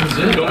work. You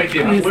don't make the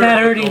And it's employer not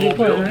put hurting the the whole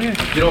bill. employer,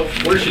 yeah. You know,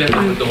 where should have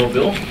to put the whole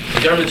bill?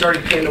 The government's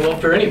already paying the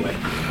welfare anyway.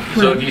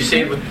 So if you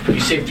save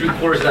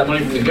 3/4 of that money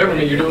from the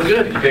government, you're doing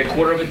good. You pay a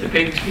quarter of it to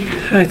pay these people.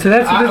 All right, so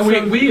that's a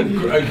good. We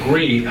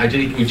agree, I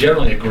think we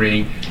generally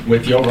agree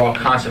with the overall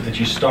concept that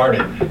you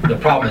started. The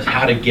problem is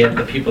how to get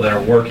the people that are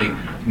working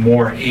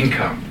more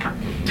income,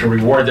 to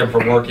reward them for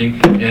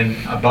working and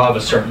above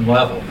a certain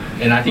level.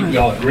 And I think we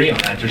all agree on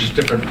that. There's just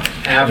different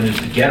avenues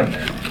to get them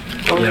there.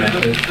 Well, Yeah.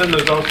 then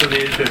there's also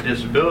the issue of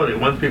disability.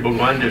 Once people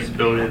go on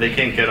disability, they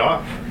can't get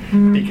off.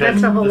 Because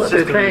That's a whole the other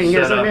system is thing,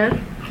 set isn't up. it?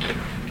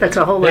 That's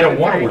a whole They other don't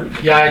want to thing.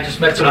 work. Yeah, I just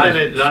met It's not,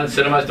 somebody. not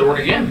incentivized to work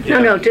again. No,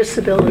 no, You're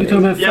disability. talking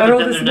about Yeah, federal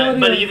but, then they're not,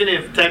 but disability? even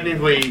if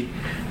technically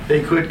they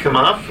could come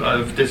off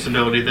of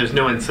disability, there's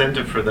no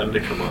incentive for them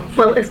to come off.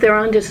 Well, if they're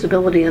on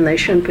disability and they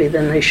shouldn't be,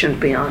 then they shouldn't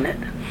be on it,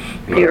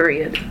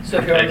 period. So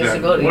if you're on Exactly.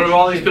 disability. What if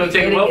all these people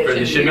taking welfare?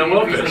 They shouldn't be on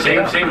welfare.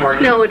 Same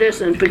argument. No, it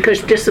isn't,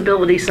 because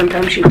disability,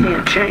 sometimes you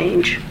can't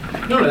change.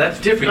 No, that's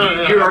different. No, You-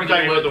 no, You're I'm arguing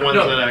talking about the ones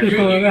no, that actually-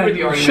 you're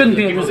the argument Shouldn't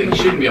be that on people that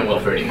shouldn't be on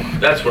welfare anymore.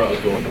 That's where I was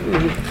going.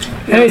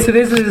 Hey, so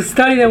this is a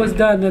study that was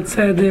done that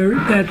said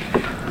that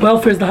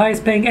welfare is the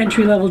highest paying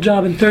entry level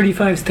job in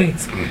 35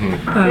 states.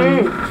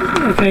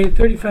 Okay,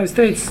 35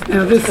 states.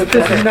 Now this is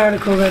an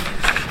article that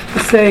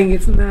is saying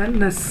it's not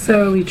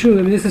necessarily true.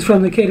 I mean, this is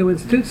from the Cato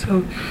Institute,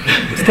 so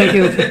let's take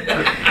it with it.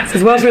 It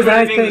says welfare is the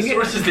highest The paying.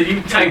 sources that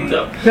you typed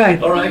up.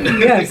 Right. All right.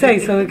 Yeah, I'm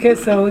saying so. Okay,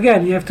 so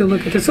again, you have to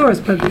look at the source.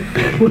 But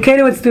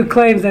Cato Institute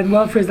claims that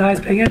welfare is the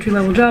highest paying entry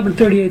level job in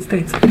 38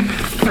 states.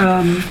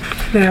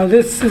 Now,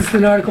 this is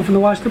an article from the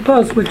Washington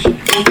Post, which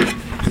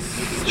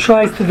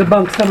tries to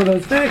debunk some of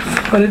those facts,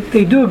 but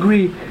they do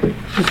agree.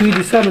 Let's read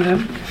you some of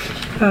them.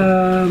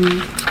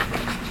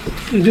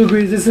 They do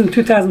agree. This is in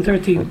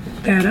 2013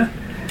 data.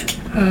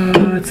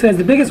 It says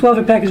the biggest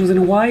welfare package was in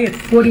Hawaii at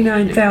That's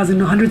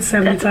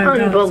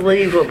 $49,175.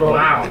 unbelievable.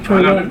 Wow. For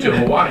I'm what? up to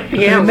Hawaii.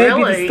 Yeah, It may be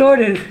really.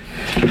 distorted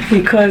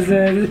because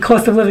the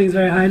cost of living is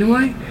very high in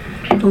Hawaii.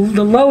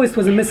 The lowest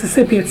was in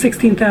Mississippi at How much is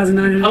that?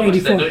 $16,984. Don't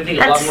you think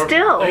That's a lot more?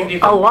 still don't you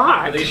think a the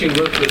lot. Population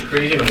growth was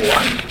crazy in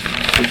Hawaii.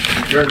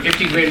 You're earning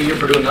 $50,000 a year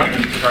for doing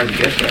nothing. It's hard to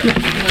get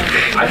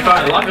that. I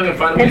find a lot of people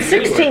find a And way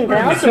anyway.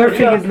 16,000 would Surfing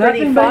go is nothing,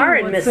 pretty but far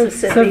in what's surfing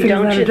Mississippi, is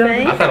don't not a you job. I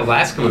think? thought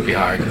Alaska would be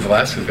higher because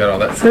Alaska's got all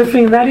that.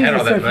 Surfing, not Had even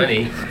all that surfing.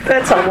 money.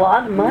 That's a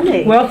lot of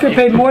money. Welfare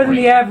paid more than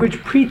the average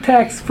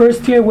pre-tax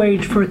first-year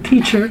wage for a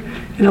teacher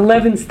in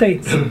 11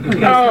 states.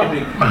 Okay?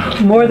 Oh,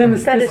 More than the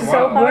That is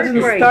so more than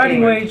the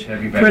starting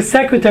heartbreaking. wage for a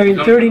secretary in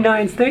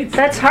 39 states,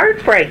 that's and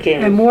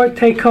heartbreaking. more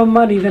take-home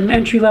money than an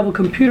entry-level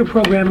computer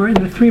programmer in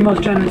the 3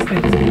 most generous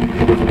states.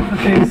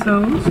 Okay, so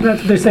that's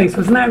what they're saying.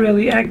 So it's not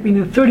really acting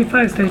in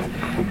 35 states,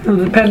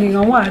 depending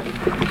on what.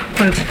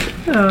 But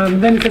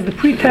then it says the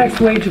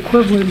pre-tax wage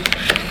equivalent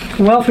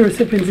for welfare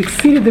recipients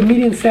exceeded the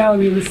median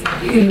salary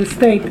in the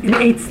state in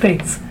 8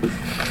 states.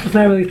 It's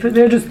not really.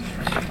 They're just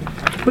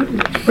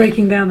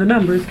breaking down the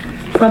numbers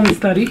from the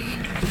study.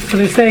 So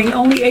they're saying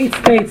only 8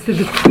 states did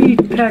the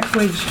pre-tax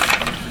wage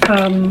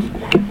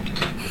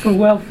for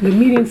the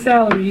median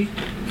salary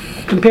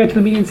compared to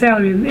the median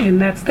salary in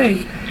that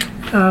state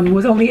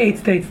was only 8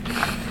 states.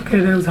 Okay,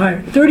 that was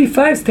higher.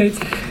 35 states,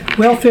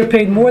 welfare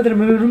paid more than a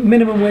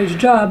minimum wage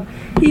job,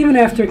 even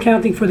after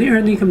accounting for the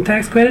earned income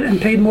tax credit,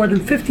 and paid more than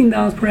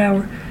 $15 per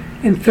hour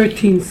in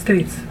 13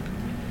 states.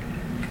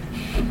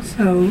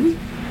 So, You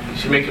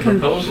should make a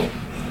proposal.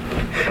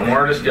 No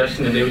more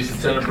discussion, today we should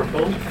send a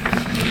proposal.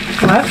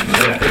 What?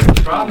 It's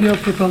a problem. Your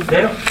proposal.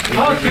 They don't,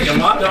 politicians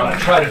don't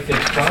try to fix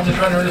problems, they're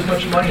trying to earn as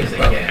much money as they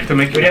can. To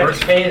make it We'd have worse-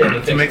 to pay them to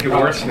fix To make the it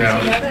worse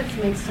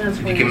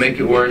problem. now, you can make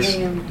it worse,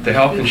 the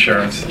health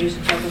insurance,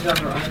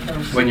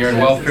 when you're in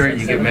welfare,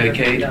 you get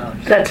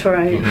Medicaid, That's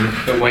right,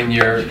 but when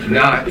you're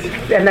not,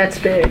 and that's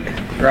big.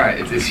 right,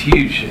 it's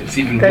huge. It's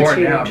even That's more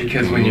now, huge.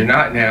 because when you're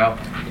not now,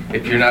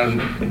 if you're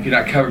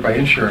not covered by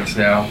insurance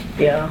now,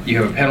 Yeah,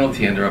 you have a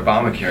penalty under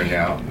Obamacare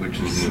now, which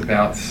is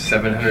about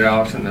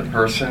 $700 in the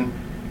person.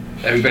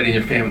 Everybody in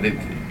your family,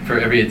 for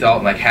every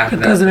adult, like half of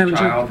That that doesn't per have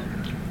insurance.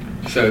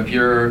 child. So if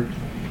you're,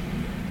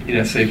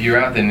 so if you're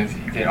out, then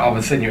all of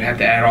a sudden you have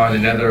to add on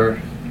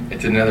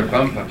it's another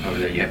bump up over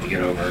there you have to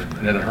get over,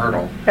 another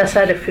hurdle.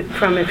 aside if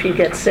you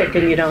get sick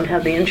and you don't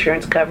have the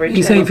insurance coverage.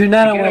 You say if you're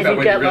not on Forget about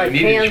welfare, you whether get, really like,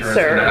 need insurance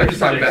or cancer not. or I'm just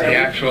talking about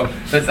the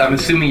something. actual, I'm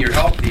assuming you're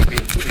healthy, but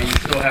you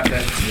still have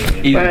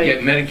to either Right.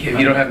 get Medicaid. If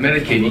you don't have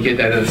Medicaid, you get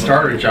that as a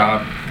starter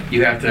job,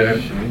 you have to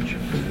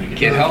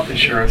get health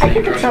insurance. I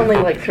think it's only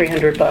like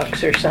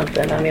 $300 or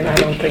something. I mean, I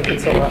don't think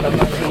it's a lot of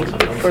money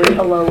for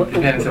a low.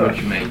 Depends on what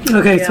you make.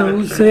 okay, so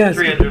yes.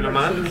 300 a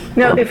month?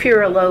 No, if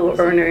you're a low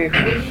earning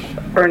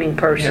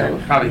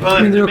person. Probably. Well,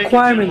 I mean, the to make it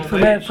requirement for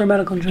minimum wage, for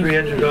medical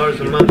insurance. $300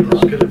 a month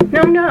is good.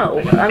 No.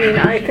 I mean,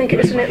 I think,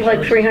 isn't it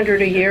like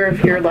 300 a year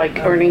if you're like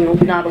earning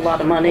not a lot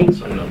of money?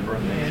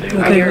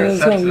 Okay, You're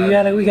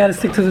so we gotta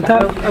stick to the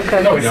topic.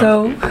 Okay.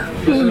 So,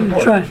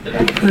 try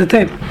for the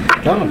tape.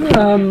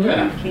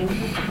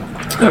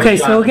 Okay,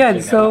 so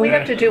again, so We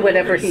have to do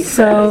whatever he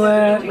So,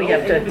 says. We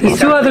have to. there's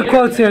two other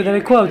quotes here that I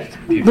quote.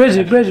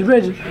 Bridget.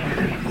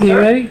 You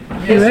ready?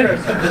 You ready?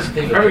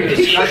 Remember you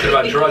discussed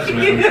about drugs,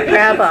 man.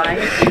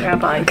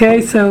 Rabbi.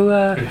 Okay, so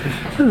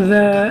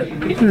there's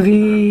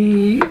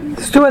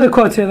two other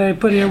quotes here that I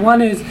put here.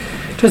 One is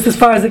just as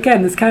far as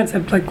again this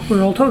concept, like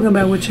we're all talking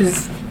about, which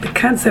is the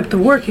concept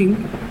of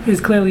working, is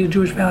clearly a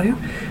Jewish value.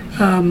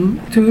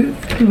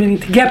 Meaning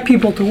to get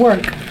people to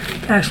work,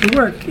 to actually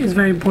work, is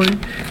very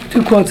important.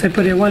 Two quotes I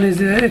put here. One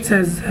is it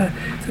says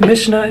it's a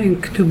Mishnah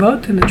in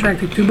Ketubot, in the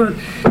Tractate Ketubot.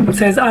 It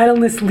says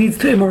idleness leads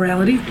to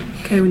immorality.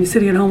 Okay, when you're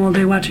sitting at home all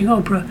day watching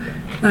Oprah,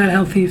 not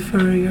healthy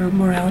for your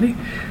morality.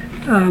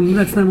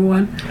 That's number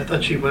one. I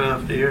thought she went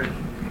off the air.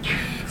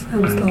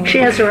 She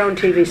has her own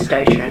TV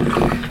station.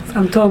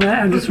 I'm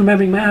just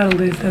remembering my idle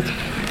days. I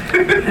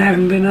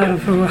haven't been idle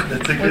for a while.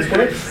 That's a good thing.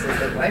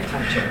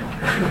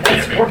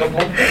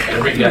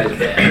 Every guy's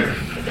bad.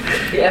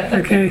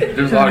 Okay.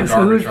 There's a lot of So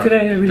who's garbage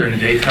today? I mean, during the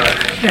daytime.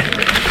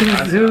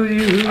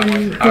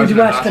 who'd you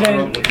watch today?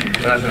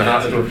 When I was in the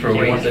hospital for a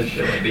He wants that week,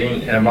 shit like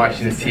being. and I'm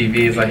watching this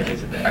TV, it's like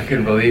I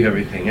couldn't believe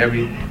everything.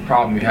 Every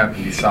problem you have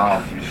can be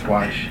solved. You just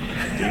watch.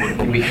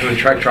 We could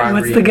truck driver.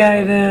 What's the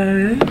guy?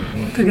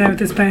 The guy with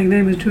the Hispanic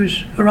name is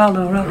Jewish.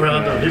 Geraldo.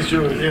 Ronaldo, he's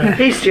Jewish, yeah.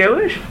 He's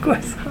Jewish? Of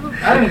course.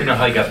 I don't even know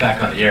how he got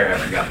back on the air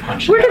after he got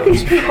punched Where out. did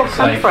these people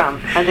come Like-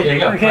 from? Yeah, he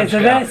got Okay,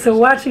 punched so out.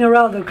 watching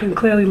Geraldo can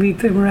clearly lead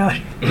to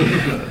immorality.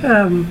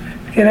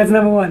 Okay, that's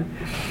number one.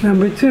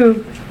 Number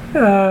two,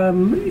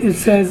 it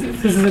says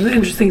this is an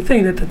interesting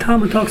thing that the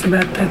Talmud talks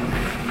about. That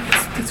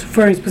it's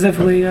referring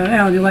specifically,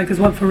 Alan, you like this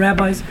one for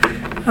rabbis,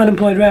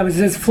 unemployed rabbis.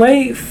 It says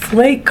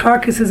flay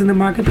carcasses in the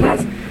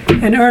marketplace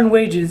and earn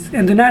wages,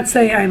 and do not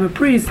say I am a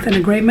priest and a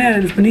great man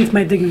and it's beneath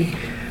my dignity.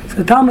 So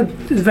the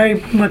Talmud is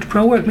very much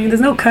pro-work. I mean, there's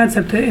no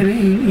concept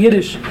in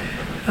Yiddish.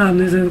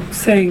 There's a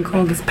saying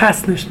called "it's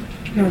pasnish."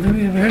 You know, have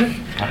you ever heard it?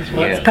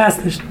 It's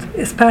pasnish.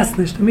 It's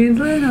pasnish. I mean,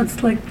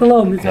 it's like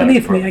below me. It's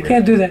beneath me. I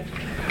can't do that.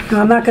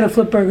 No, I'm not going to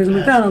flip burgers at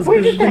McDonald's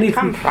Where because did it's that beneath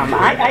come me. from?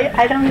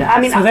 I don't,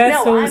 I mean, So that's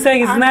so no, we're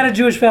saying it's not a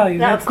Jewish value.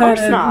 No, That's of course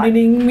not, not.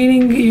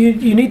 meaning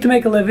you need to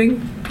make a living.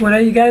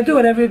 Whatever you got to do,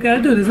 whatever you got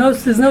to do. There's no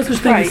such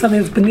thing Right. as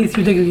something that's beneath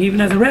your dignity, even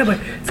as a rabbi.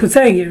 So it's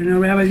saying here, a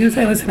rabbi's going to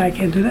say, listen, I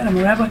can't do that. I'm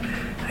a rabbi.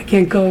 I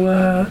can't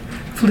go.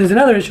 There's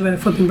another issue about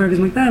flipping burgers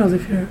at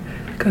McDonald's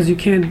because you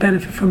can't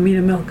benefit from meat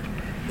and milk.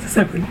 It's a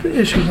separate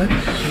issue, but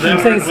I'm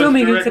saying, was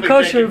assuming it's a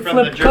directly taken from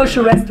the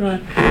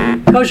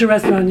kosher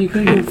restaurant, you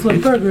can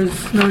flip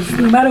burgers. No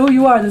matter who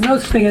you are, there's no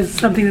such thing as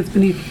something that's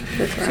beneath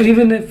you. So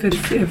even if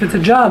it's a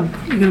job,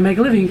 you're gonna make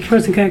a living. A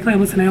person can't claim,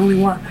 listen, I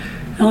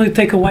only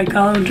take a white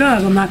collar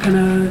job. I'm not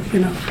gonna,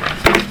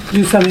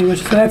 do something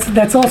which. So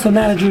that's also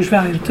not a Jewish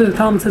value. The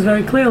Talmud says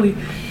very clearly,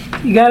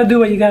 you got to do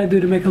what you got to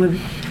do to make a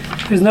living.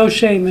 There's no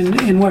shame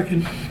in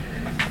working.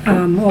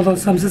 Although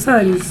some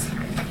societies,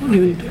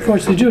 even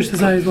fortunately Jewish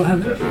societies, will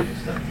have it.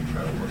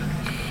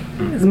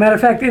 As a matter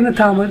of fact, in the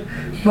Talmud,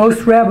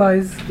 most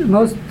rabbis,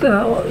 most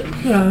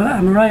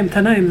Amoraim,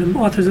 Tanaim, the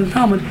authors of the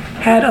Talmud,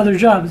 had other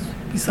jobs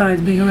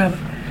besides being a rabbi.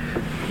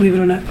 Believe it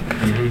or not.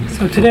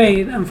 So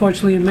today,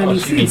 unfortunately,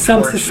 in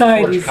some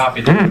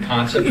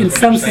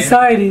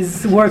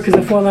societies, work is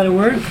a four-letter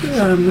word.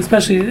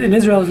 Especially in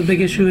Israel, is a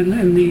big issue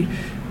in the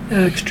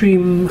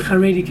extreme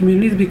Haredi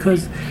communities,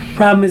 because the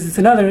problem is it's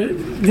another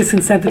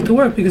disincentive to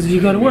work, because if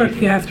you go to work,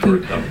 you have to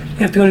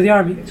go to the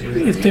army.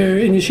 If they're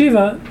in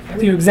yeshiva,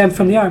 you're exempt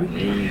from the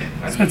army.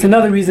 So it's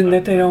another reason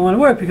that they don't want to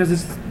work,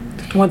 because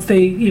once they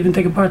even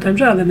take a part-time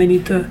job, then they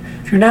need to.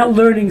 If you're not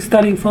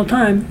studying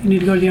full-time, you need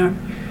to go to the army.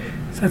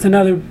 So that's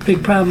another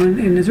big problem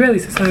in Israeli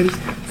society.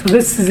 So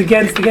this is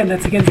against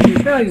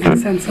Jewish values in the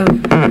sense of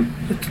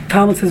the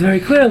Talmud says very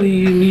clearly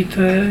you need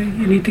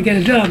to get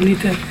a job.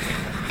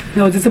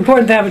 It's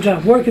important to have a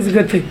job. Work is a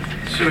good thing.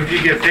 So if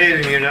you get paid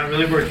and you're not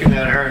really working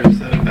that hard, is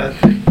that a bad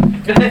thing?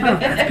 Oh,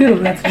 that's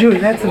beautiful. That's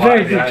Jewish. That's a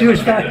very big Jewish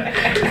value.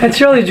 That's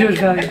surely Jewish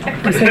value.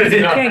 We're saying you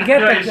can't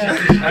get that job.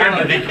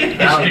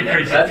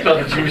 That's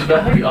called the Jewish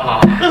value?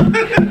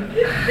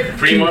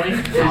 Free money?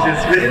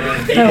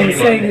 No, we're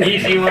saying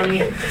Easy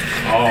money?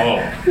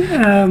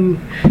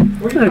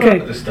 okay.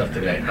 This stuff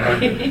today.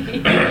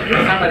 It's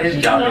not about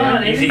his job,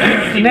 man. Easy.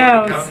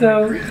 Now,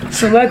 so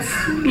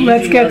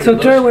let's get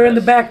we're in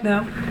the back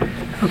now.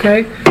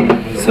 Okay.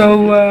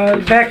 So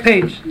back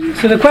page.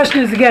 So the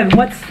question is again,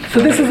 so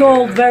this is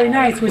all very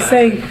nice. We're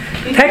saying,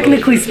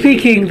 technically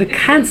speaking, the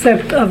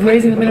concept of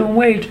raising the minimum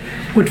wage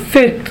would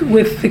fit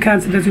with the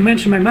concept, as we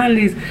mentioned,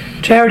 Maimonides,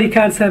 charity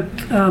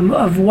concept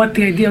of what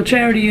the ideal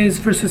charity is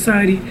for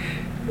society,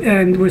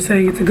 and we're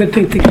saying it's a good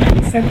thing to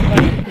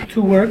incentivize people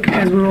to work,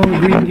 as we're all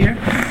agreeing here.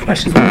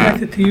 Question is what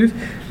method to use.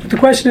 But the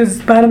question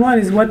is, bottom line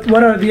is,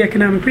 what are the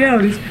economic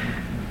realities,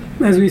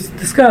 as we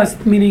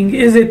discussed? Meaning,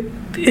 is it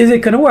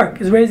going to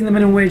work? Is raising the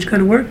minimum wage going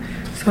to work?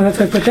 So that's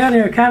what I put down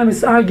here.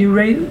 Economists argue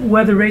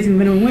whether raising the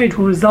minimum wage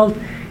will result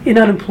in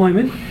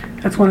unemployment.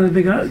 That's one of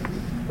the big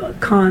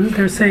cons.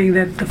 They're saying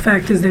that the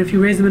fact is that if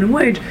you raise the minimum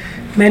wage,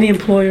 many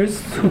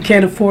employers who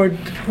can't afford,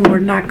 who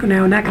are not going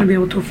to be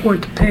able to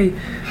afford to pay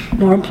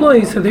more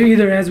employees, so they're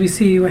either, as we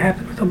see what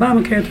happened with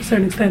Obamacare to a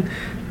certain extent,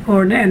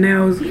 and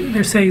now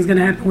they're saying it's going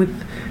to happen with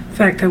the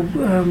fact that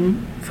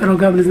federal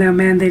government is now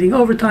mandating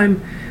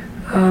overtime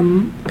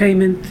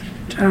payment.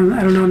 I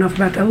don't know enough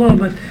about that law,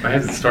 but It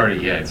hasn't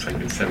started yet. It's like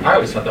it's 7. I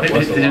always thought that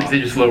was the law.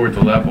 They just lowered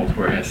the level to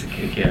where it has to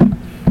kick in.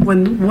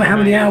 how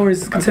many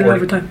hours is considered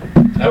overtime?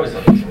 I always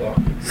thought that was the law.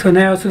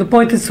 So the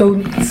point is,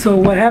 so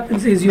what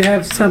happens is you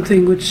have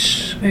something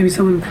which maybe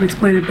someone can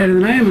explain it better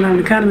than I am, and I'm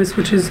an economist,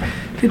 which is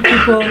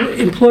that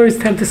employers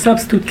tend to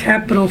substitute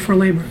capital for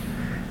labor.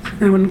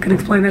 Anyone can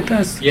explain that to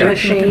us? Yeah.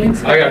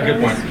 Machines. I got a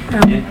good one.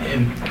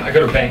 I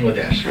go to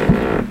Bangladesh.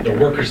 The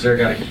workers there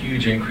got a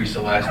huge increase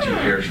the last 2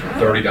 years from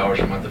 $30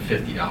 a month to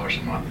 $50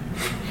 a month.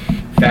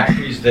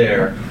 Factories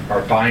there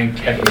are buying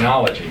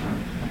technology,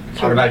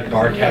 automatic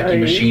bar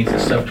tacking machines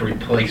and stuff to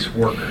replace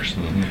workers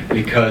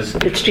because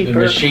It's the cheaper.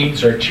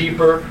 machines are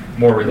cheaper,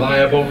 more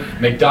reliable.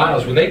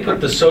 McDonald's, when they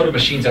put the soda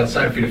machines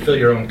outside for you to fill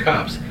your own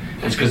cups,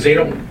 it's because they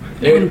don't.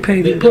 Wouldn't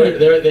pay the employee.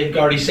 They've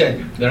already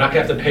said they're not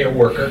going to have to pay a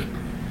worker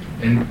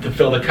and to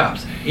fill the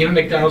cups. Even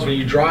McDonald's, when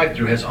you drive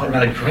through, has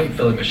automatic drink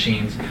filling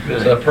machines, so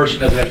the person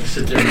doesn't have to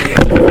sit there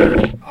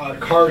and get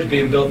cars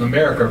being built in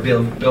America are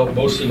being built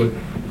mostly with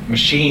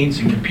machines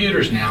and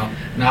computers now,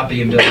 not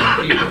being built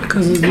with people.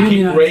 Because of the You keep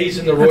union.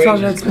 raising the That's all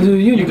wages. that's to do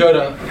with You union. go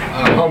to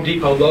Home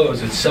Depot,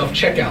 Lowe's, it's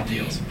self-checkout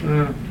deals.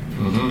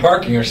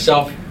 Parking are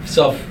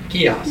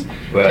self-kiosks.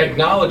 Right.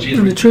 Technology is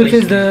And the truth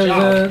is replacing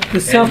jobs. the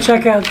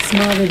self-checkout's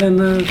smarter than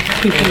the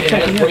people And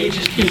checking as out.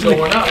 wages keep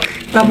going up,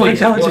 Not more it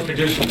makes it more intelligent.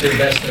 conducive to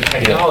invest in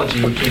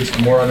technology, which leads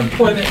to more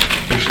unemployment,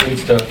 which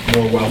leads to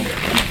more welfare.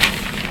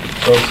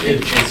 So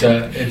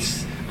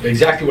it's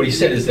exactly what he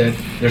said, is that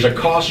there's a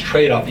cost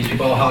trade-off. These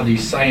people all have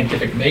these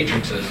scientific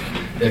matrices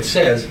that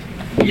says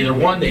either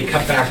one, they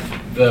cut back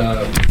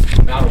the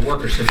amount of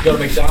workers. So if you go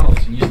to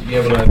McDonald's, you used to be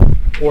able to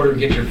order and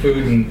get your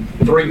food in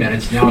 3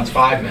 minutes, now it's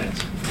 5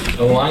 minutes.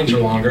 The lines are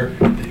longer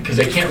because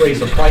they can't raise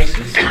the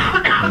prices,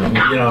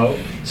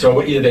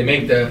 so either they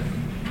make the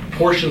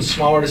portions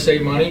smaller to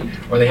save money,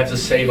 or they have to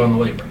save on the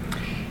labor.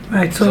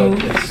 Right, So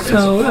it's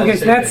all the okay,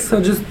 same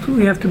thing. just,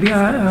 we have to be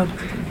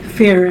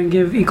fair and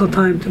give equal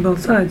time to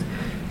both sides.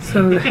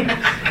 So,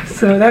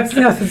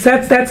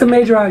 that's a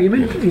major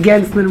argument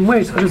against minimum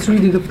wage. So I'll just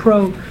read you the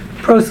pro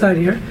side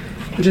here,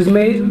 which is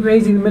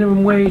raising the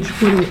minimum wage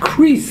would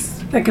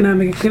increase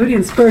economic activity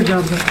and spur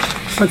jobs.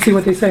 Let's see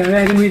what they say.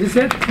 I didn't read this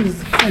yet,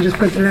 'cause I just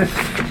printed it out.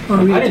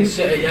 I'll read it I to you. didn't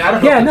say, I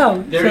don't know. Yeah,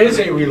 no, There so- is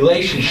a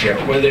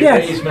relationship, whether they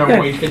Yes, raise minimum yes.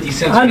 wage 50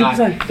 cents or not,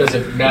 100%.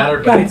 doesn't matter.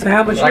 But Right, so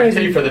how much but I can raise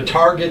tell you it? for the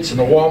Targets and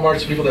the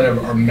Walmarts, people that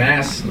are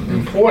mass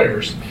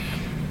employers,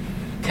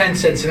 10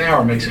 cents an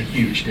hour makes a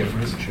huge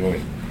difference. Sure.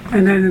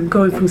 And then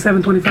going from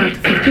 7.25 to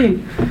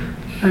 15.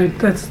 Right,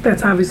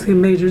 that's obviously a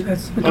major.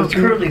 That's we're Well, it's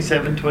talking- currently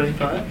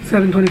 725.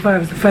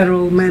 7.25 is the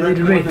federal Is that mandated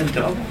more rate. than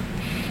double?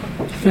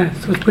 Yeah,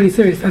 so it's pretty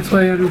serious. That's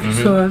why I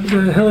saw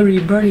the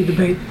Hillary-Bernie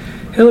debate.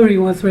 Hillary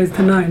wants to raise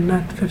to 9,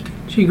 not to 15.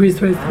 She agrees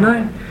to raise to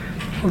 9,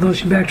 although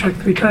she backtracked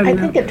 3 times I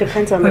now. think it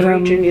depends on But, the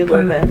region you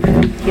live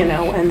but- in,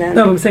 and then.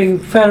 No, I'm saying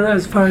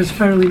as far as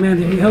federally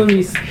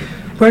mandated.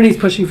 Bernie's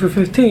pushing for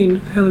 15.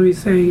 Hillary's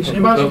saying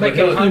You might as well make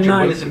it 100.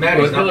 What does it matter?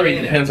 Well, It's not Hillary paying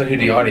it. depends on who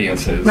the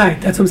audience is. right.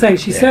 That's what I'm saying.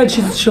 She said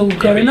she'll go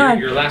but to your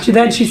 9. last She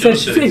said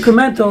shows she's that it's-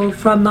 incremental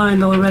from 9.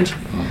 They'll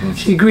eventually.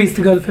 She agrees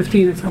to go to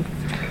 15 at some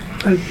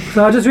point.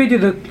 So I'll just read you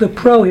the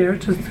pro here,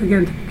 just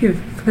again to give.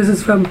 This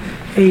is from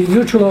a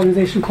neutral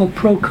organization called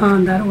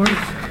procon.org.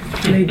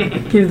 And they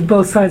give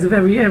both sides of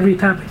every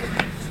topic.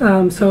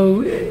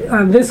 So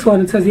on this one,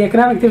 it says the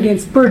economic activity and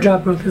spur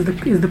job growth is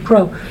the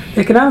pro.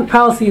 The Economic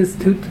Policy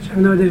Institute, which I have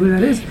no idea who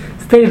that is,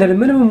 stated that a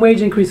minimum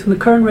wage increase from the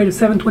current rate of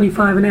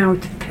 $7.25 an hour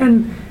to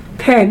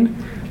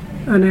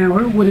 $10 an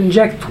hour would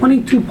inject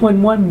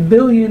 $22.1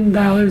 billion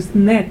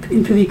net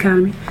into the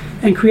economy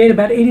and create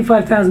about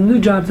 85,000 new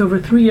jobs over a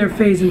 3-year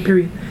phase-in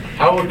period.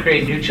 How would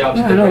create new jobs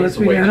if I they know, raise that's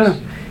the really, I wages?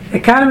 don't know.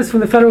 Economists from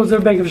the Federal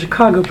Reserve Bank of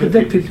Chicago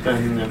predicted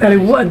that a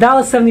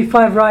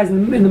 $1.75 rise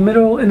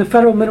in the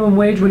federal minimum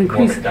wage would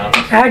increase McDonald's.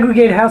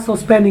 aggregate household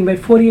spending by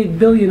 $48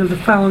 billion of the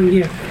following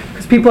year.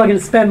 Because people are going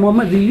to spend more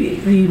money.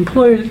 The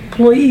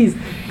employees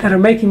that are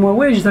making more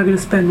wages are going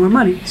to spend more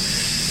money.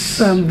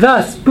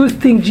 Thus,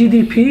 boosting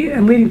GDP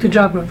and leading to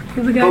job growth.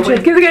 Give the guy a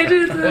chance. Give the guy a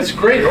chance. That's a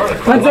great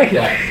article. One I like second.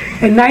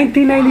 that. A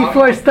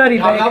 1994 study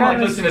by I'm like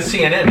economists.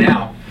 listening to CNN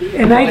now.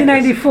 A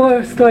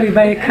 1994 study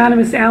by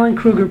economists Alan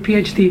Kruger,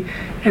 PhD,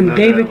 and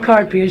David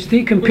Card,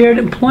 PhD, compared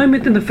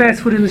employment in the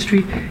fast food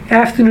industry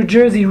after New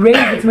Jersey raised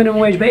its minimum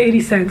wage by 80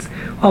 cents,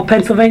 while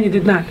Pennsylvania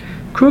did not.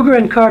 Kruger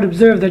and Card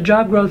observed that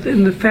job growth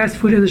in the fast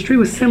food industry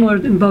was similar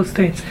in both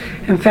states,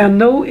 and found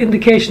no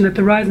indication that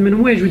the rise in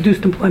minimum wage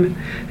reduced employment.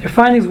 Their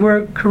findings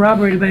were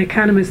corroborated by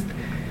economist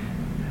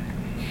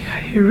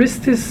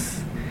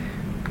Hristis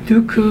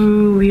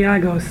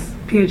Doukouliagos,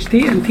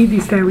 PhD, and T.D.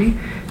 Stanley,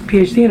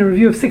 PhD, in a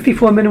review of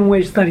 64 minimum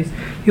wage studies.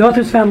 The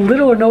authors found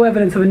little or no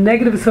evidence of a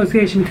negative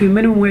association between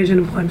minimum wage and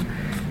employment.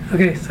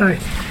 Okay, sorry.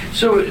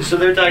 So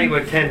they're talking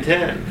about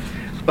 10-10,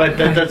 but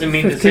that doesn't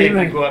mean to 15, say if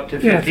right. we go up to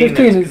 15, Yeah, 15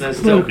 that's is going to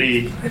still little.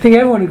 be, I think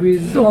everyone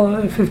agrees it's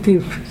all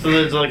 15. so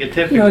there's like a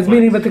tipping You know, it's point.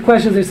 meaning, but the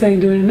questions they're saying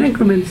doing in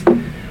increments,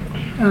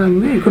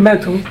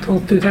 incremental till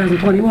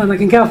 2021.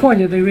 Like in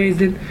California, they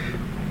raised it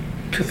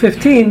to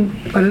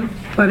 15,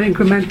 but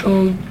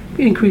incremental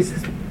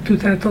increases till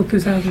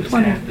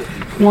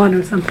 2021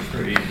 or something.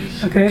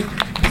 Okay.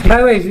 By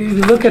the way, if you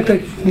look at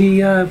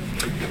the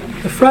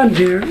front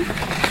here,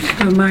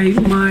 my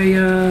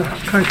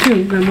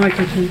cartoon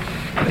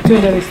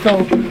that I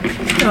stole.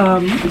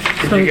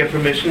 Did you get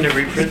permission to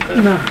reprint that?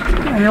 No,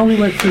 I only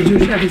work for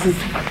Jewish ethics.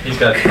 He's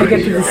got I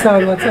get to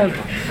decide what's up.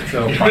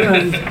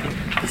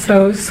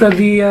 So it says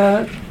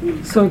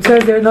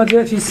there. No,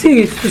 if you see,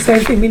 it's the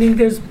same thing. Meaning,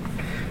 there's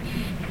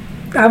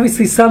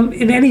obviously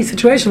in any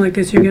situation like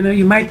this,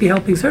 you might be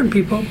helping certain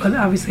people, but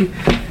obviously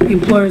the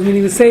employers,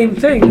 meaning the same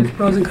thing. There's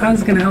pros and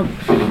cons going to help.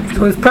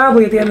 So it's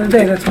probably at the end of the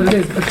day that's what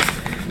it is. But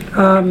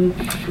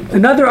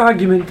another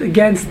argument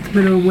against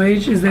minimum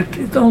wage is that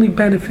it only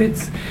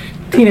benefits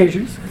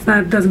teenagers.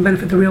 It doesn't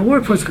benefit the real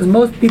workforce, because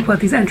most people at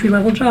these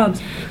entry-level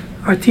jobs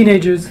are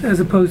teenagers as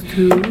opposed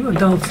to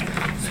adults.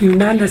 So you're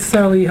not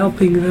necessarily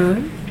helping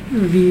the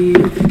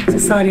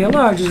society at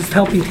large. It's just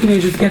helping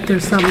teenagers get their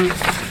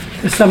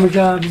summer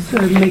jobs,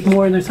 make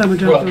more in their summer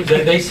jobs.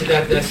 Well, they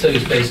said that study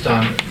is based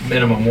on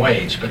minimum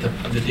wage, but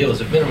the deal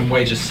is if minimum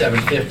wage is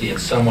 $7.50 and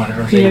someone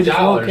earns Teenagers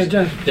won't get $8,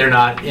 jobs. they're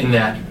not in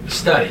that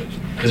study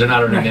because they're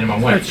not earning Right,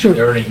 minimum wage. that's true.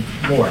 They're earning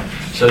more.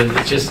 So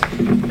it's just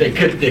they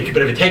could,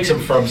 but if it takes them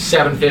from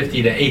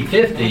 $7.50 to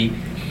 $8.50,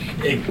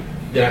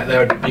 that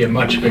would be a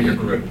much bigger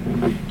group.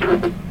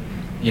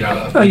 You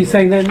know. Are you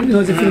saying then,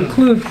 if you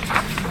include,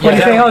 Yeah, you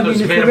that say,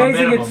 includes if you're minimum,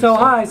 raising it minimum, so so-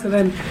 high, so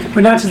then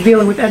we're not just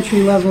dealing with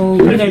entry level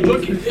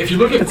teenagers. If you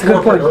look at That's a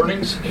good corporate point.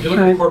 earnings,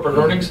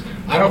 Right.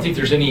 I don't think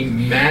there's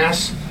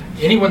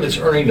anyone that's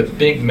earning the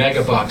big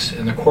mega bucks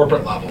in the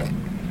corporate level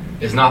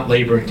is not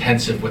labor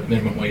intensive with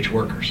minimum wage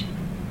workers.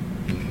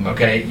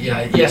 Okay,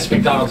 yeah, yes,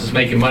 McDonald's is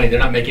making money. They're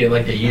not making it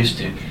like they used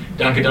to.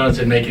 Dunkin' Donuts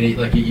is making it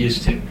like it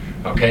used to.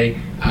 Okay,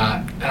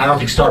 and I don't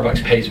think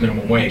Starbucks pays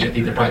minimum wage. I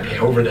think they probably pay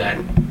over that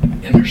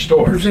in their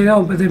stores. They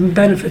don't, but the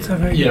benefits are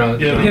very You know,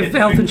 They have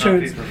health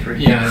insurance.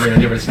 yeah,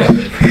 different stuff.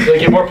 They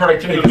get more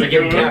productivity because they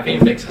give them caffeine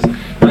fixes.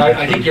 But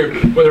I think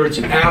whether it's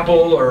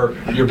Apple or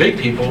your big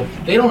people,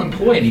 they don't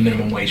employ any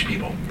minimum wage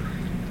people.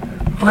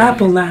 Well,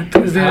 Apple not,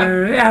 because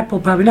they're, Apple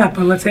probably not,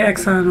 but let's say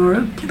Exxon or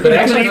But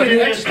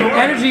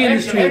energy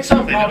industry.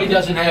 Exxon probably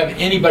doesn't have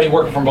anybody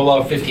working from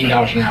below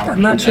 $15 an hour.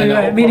 I'm not sure, And the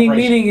right, whole meaning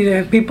corporation. you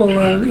have people,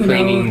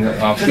 Cleaning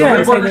officers. Yeah,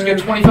 The say workers they're-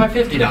 get $25,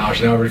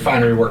 $50 an hour,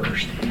 refinery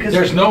workers.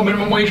 There's no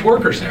minimum wage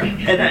workers there.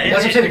 That's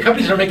what I'm saying, the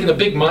companies that are making the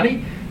big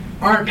money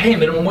aren't paying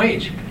minimum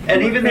wage.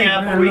 And even the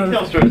Apple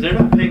retail stores, they're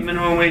not paying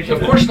minimum wage. Of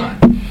either. course not.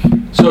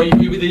 So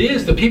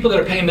the people that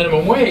are paying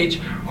minimum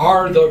wage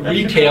are the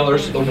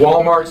retailers, the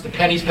Walmarts, the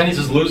Pennies. Pennies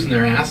is losing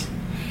their ass.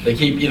 They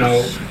keep,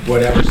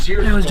 whatever.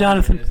 Sears. That was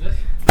Jonathan. Business.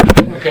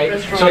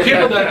 Okay, so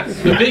people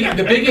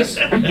the biggest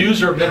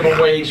user of minimum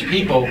wage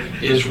people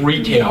is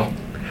retail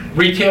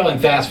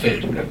and fast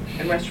food.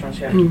 And restaurants,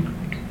 yeah.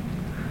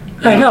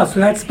 I know, so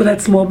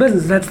that's small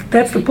business.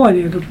 That's the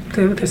point.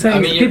 What they're saying I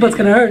is mean, the people it's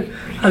going to hurt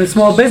are the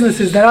small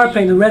businesses that are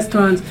paying the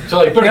restaurants. So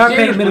like, They are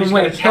paying minimum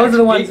wage. Those are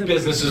the ones big that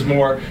businesses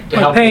more to are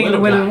help paying the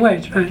little minimum guy.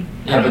 wage, right?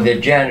 Yeah, but the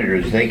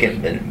janitors, they get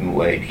minimum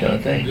wage,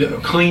 don't they? The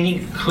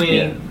cleaning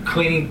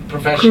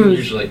profession Crews.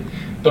 usually.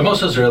 But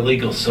most of those are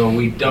illegal, so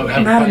we don't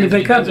have. Not in the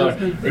big it depends on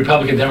companies.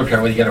 Republican,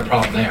 Democrat, whether you got a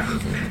problem there.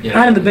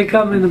 Not in the big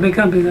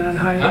companies that are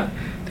higher. Huh?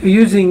 They're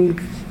using,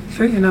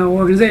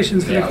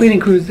 organizations for their Yeah. cleaning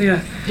crews. Yeah,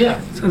 Yeah,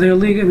 so they're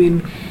illegal. I mean,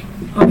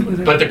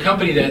 hopefully. but the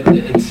company that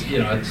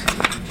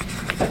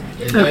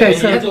Okay,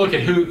 And so- you have to look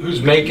at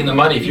who's making the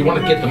money. If you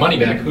want to get the money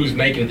back, who's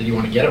making it that you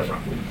want to get it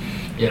from?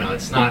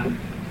 It's not.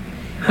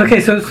 Okay,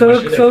 so much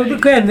do they pay?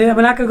 again,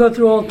 we're not going to go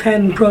through all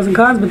 10 pros and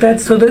cons, but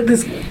that's so that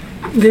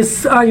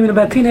this argument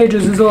about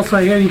teenagers is also,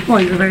 I hear your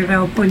point, a very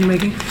valid point you're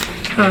making.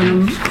 I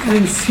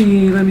didn't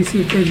see. Let me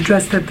see if they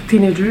addressed that the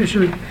teenager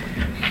issue.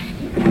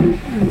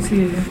 Let me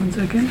see. 1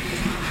 second.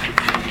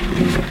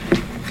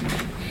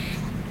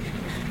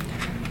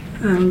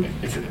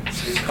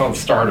 It's called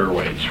starter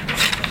wage.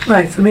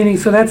 Right.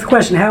 So that's the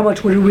question. How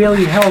much would it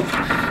really help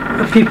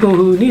the people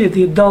who need it,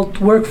 the adult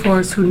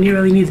workforce who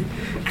really needs it?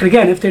 But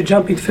again, if they're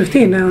jumping to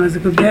 15 now as a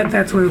good bet,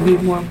 that's where it would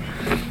be more.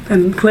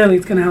 And clearly,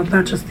 it's going to help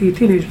not just the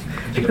teenagers.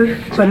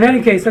 But in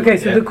any case, okay.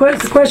 So the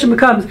question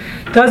becomes: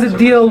 does it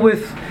deal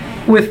with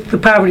the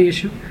poverty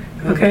issue?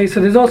 Okay. So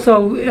there's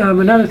also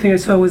another thing I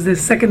saw was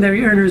this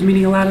secondary earners,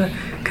 meaning a lot of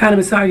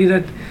economists argue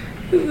that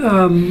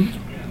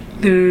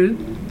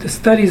the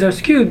studies are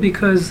skewed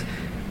because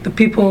the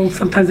people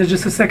sometimes are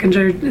just a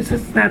secondary.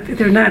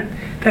 They're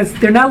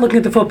not looking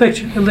at the full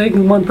picture. They're looking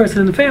at one person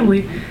in the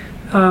family,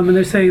 and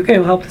they're saying, okay,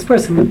 we'll help this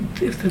person.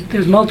 If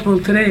there's multiple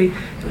today,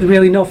 there's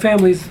really no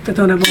families that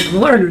don't have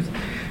multiple earners.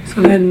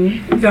 So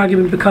then the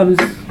argument becomes,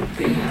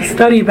 the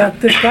study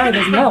about this guy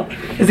doesn't help.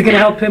 Is it going to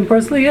help him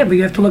personally? Yeah, but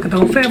you have to look at the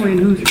whole family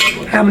and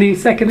how many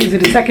second. Is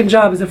it a second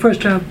job? Is it a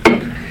first job?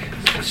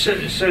 So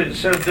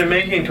if they're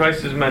making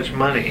twice as much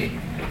money,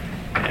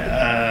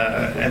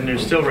 and they're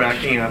still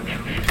racking up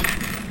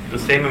the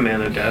same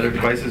amount of debt or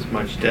twice as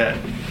much debt,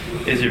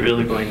 is it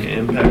really going to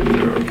impact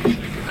their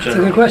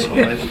general question.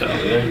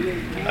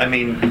 lifestyle? I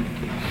mean,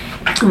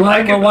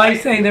 Why are you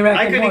saying they're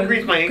I acting could more?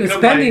 increase my They're income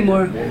spending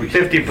by more.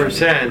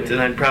 50%, and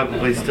I'd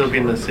probably still be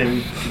in the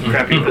same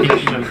crappy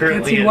position I'm That's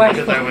currently your in wife.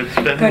 because I would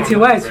spend That's more. your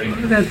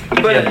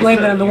wife.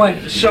 Blame that on the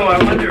wife. So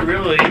I wonder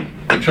really,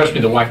 Trust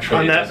me, the wife trade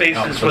on that doesn't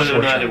help basis, for whether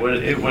or not short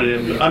it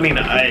would. I mean,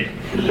 I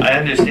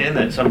understand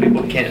that some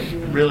people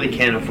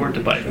can't afford to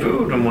buy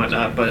food and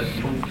whatnot, but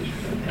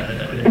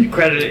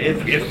credit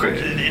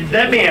if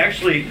that may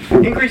actually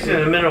increasing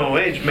the minimum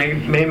wage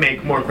may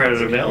make more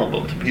credit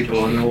available to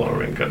people in the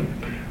lower income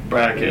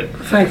bracket.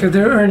 The fact that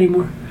they're earning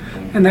more.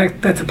 And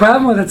that's a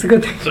problem or that's a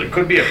good thing? So it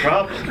could be a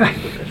problem.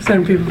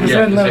 Certain people, Yeah,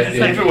 certain levels.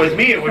 exactly. If it was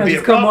me, it would I'll be a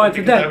just go more problem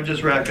into because debt. I would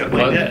just rack up my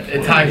Well, debt.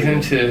 it ties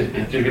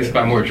into, you're going to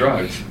buy more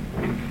drugs.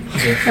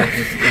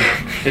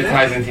 It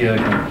ties into the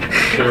other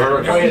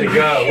one. Way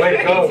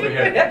to go over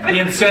here. The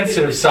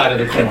insensitive side of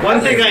the coin. One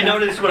thing I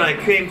noticed when I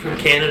came from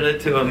Canada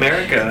to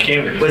America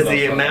was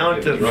the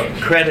amount of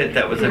credit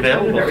that was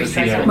available for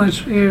people.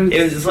 Much,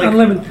 It was like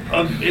unlimited. it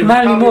was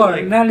Not probably anymore,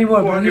 like not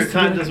anymore, but it 400 used to be.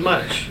 times as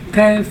much.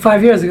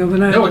 5 years ago, but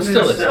not. No, it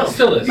still is. It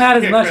still is. Not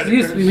as much as it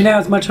used to be. I mean, now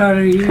it's much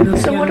harder.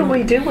 So what do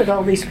we do with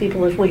all these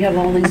people if we have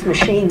all these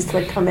machines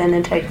that come in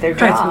and take their Right,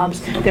 so-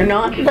 jobs? They're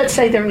not, let's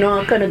say they're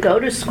not gonna go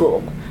to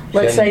school.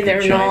 Let's say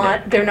they're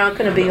not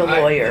gonna be a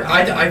lawyer.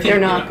 I think They're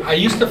not. I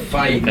used to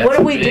fight. What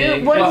do we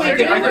do? What do Well, we I do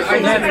think- with I-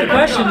 these that's the people?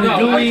 question. No,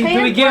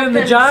 Do we give them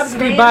the jobs or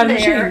do we buy the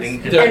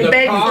machines? The And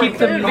beg problem- for food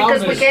the problem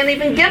because we is- can't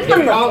even give them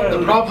the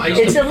The problem, I food.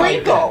 used It's to fight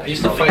illegal. that. I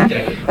used to fight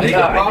that. I think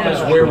the problem is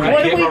where we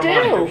What do give we our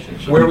money.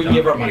 do? Where we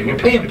give our money. We're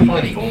paying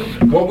plenty.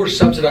 What we're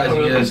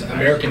subsidizing is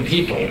American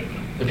people,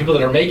 the people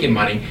that are making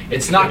money.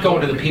 It's not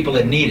going to the people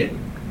that need it.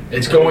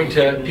 It's going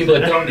to people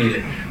that don't need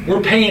it. We're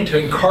paying to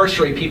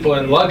incarcerate people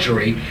in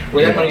luxury,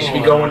 where that money should be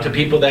going to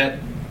people that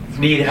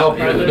need help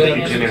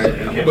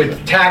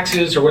with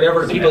taxes or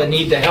whatever, the people that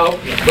need the help.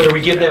 Whether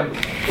we give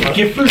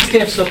food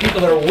stamps to the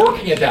people that are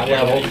working at that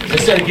level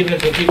instead of giving it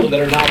to the people that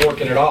are not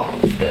working at all.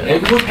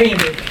 And we're paying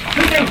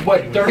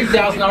what,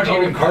 $30,000 a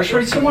year to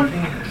incarcerate someone?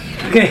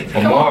 Okay,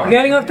 we're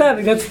getting off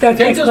topic. That's Take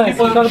next those class.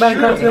 people We'll talk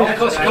about sure,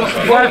 incarceration.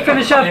 cost- We gotta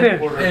finish up here.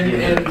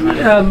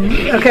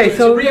 Okay, It's a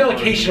so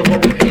reallocation of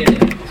what we're paying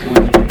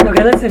in.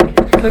 okay, listen.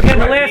 So again,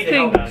 the last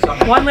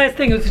thing, one last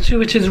thing,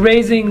 which is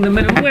raising the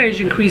minimum wage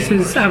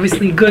increases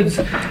obviously goods.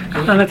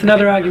 That's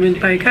another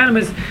argument by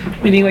economists,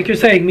 meaning like you're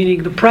saying,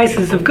 meaning the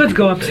prices of goods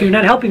go up, so you're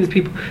not helping these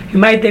people.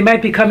 They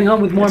might be coming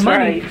home with more That's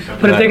money, right.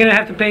 but if they're going to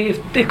have to pay,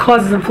 if it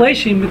causes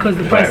inflation because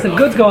the price of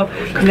goods go up,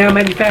 and now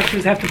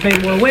manufacturers have to pay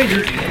more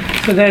wages,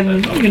 so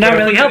then you're not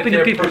really helping the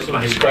Their people. personal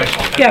discretion.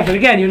 Yeah, but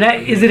again, you're not.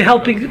 Is it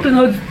helping?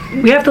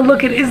 We have to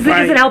look at is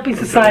it helping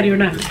society or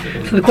not?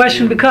 So the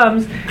question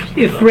becomes,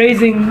 if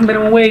raising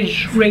minimum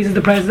wage raises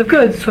the prices of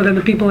goods, so then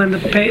the people end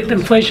up paying the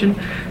inflation.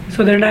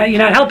 So you're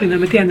not helping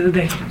them at the end of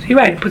the day. So you're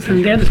right. It puts them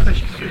in the end of this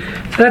question.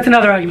 So that's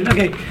another argument.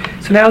 Okay.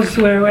 So now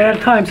we're out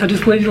of time. So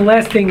just the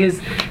last thing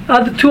is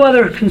two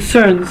other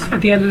concerns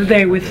at the end of the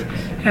day with,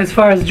 as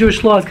far as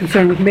Jewish law is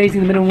concerned, with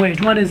raising the minimum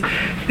wage. One is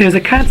there's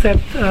a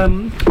concept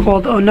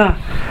called onah,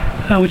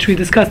 which we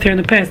discussed here in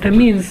the past. That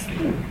means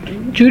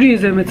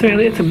Judaism,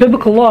 it's a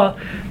biblical law.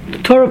 The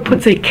Torah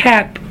puts a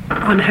cap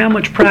on how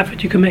much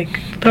profit you can make.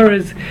 The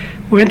Torah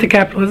we're into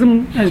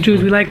capitalism. As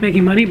Jews, we like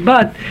making money,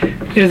 but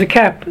there's a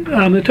cap.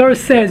 The Torah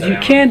says you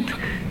can't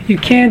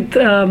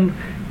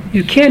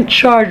you can't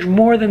charge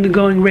more than the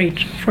going rate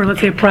for, let's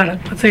say, a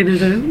product. Let's say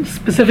there's a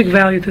specific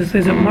value,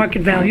 there's a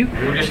market value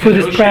for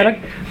this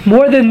product,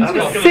 more than I'm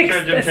just a gonna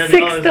charge them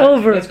sixth $10.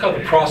 over, That's called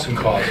the crossing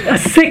clause. a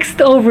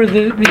sixth over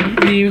the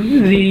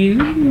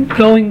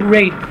going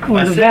rate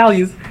or the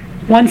value,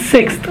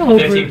 1/6 over,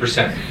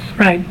 15%.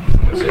 right,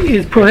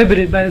 is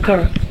prohibited by the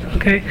Torah.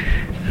 Okay,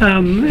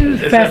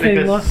 Is that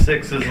fascinating law. because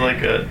 6 is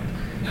like a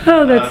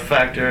Oh, that's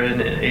factor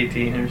in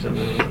 18 or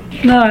something?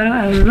 no,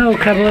 I don't know.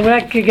 Kabbalah. We're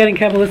not getting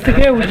Kabbalistic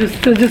here. We're just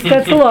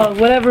that's the law.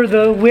 Whatever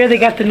where they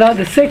got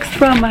the sixth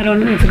from, I don't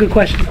know. It's a good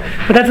question.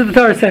 But that's what the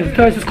Torah says. The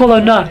Torah says called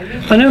onah.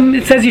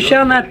 It says you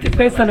shall not. It's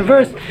based on a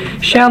verse.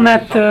 Shall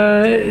not.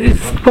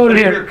 It's quoted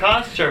If your here.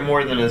 costs are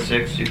more than a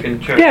 6, you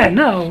can charge. Yeah.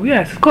 No.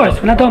 Yes. Of course.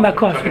 We're not talking about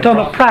cost. We're talking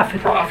about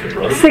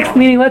profit. Sixth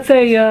meaning. Let's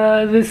say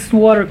this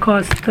water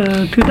costs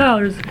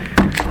 $2.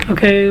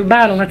 Okay, a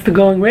bottle. That's the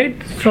going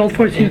rate. Sold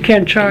for, so you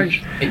can't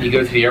charge. And you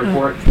go to the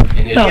airport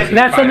and No, so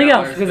that's something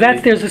else,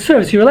 because there's a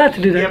service. You're allowed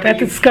to do that. Yeah, but That's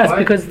you- discussed, what?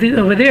 because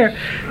over there,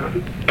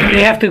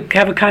 they have to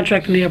have a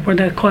contract in the airport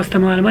that costs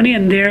them a lot of money,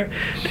 and they're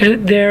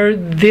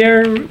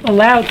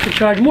allowed to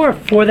charge more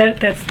for that.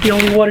 That's the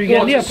only water you get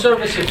Well, in the it's a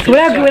airport. service if So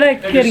without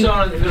you're getting-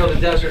 selling in the middle of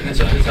the desert and it's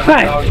a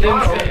Right. $100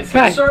 bottle. It's a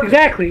Right, service.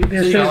 exactly.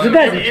 There's So the you-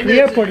 desert, And the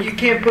airport, you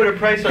can't put a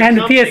price on and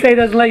the something. TSA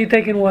doesn't let you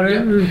take in water.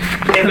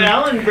 If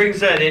Alan brings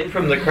that in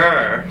from the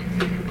car,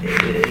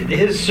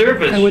 his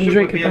service I wouldn't would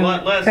drink be it. a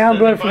lot less If Alan than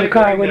brought it if from I the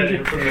car, I bring wouldn't that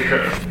in drink.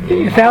 from the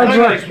car. If Alan I'm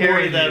brought, gonna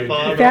carry that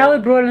bottle. if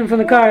Alan brought it in from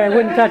the car, I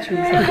wouldn't touch it.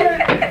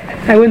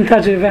 I wouldn't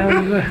touch it if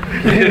Alan.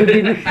 I would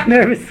be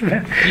nervous about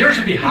it. Yours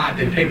would be hot.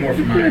 They'd pay more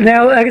for mine.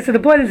 Now, like I said, the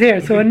point is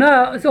here. So,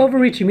 it's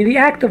overreaching. I mean, the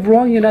act of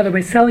wronging another by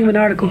selling him an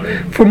article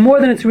for more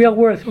than its real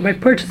worth, or by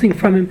purchasing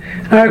from him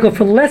an article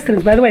for less than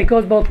its. By the way, it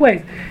goes both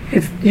ways.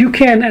 You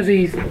can, as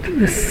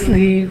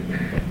the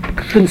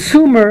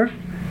consumer.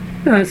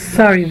 The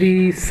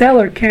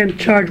seller can't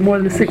charge more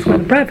than a sixth of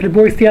the profit. It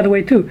works the other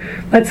way too.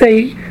 Let's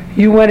say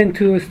you went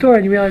into a store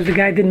and you realized the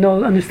guy didn't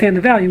understand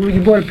the value. You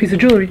bought a piece of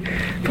jewelry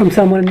from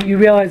someone and you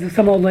realized that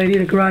some old lady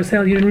at a garage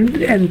sale,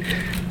 and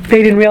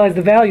they didn't realize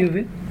the value of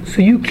it.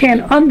 So you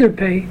can't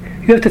underpay.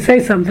 You have to say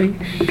something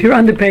if you're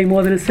underpaying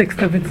more than a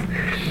sixth of its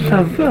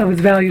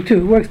value too.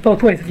 It works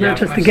both ways. It's not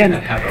just against.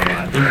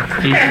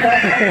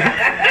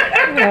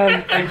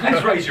 Hey,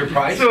 please raise your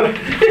price. Well, now-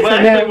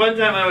 actually, one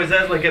time I was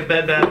at like a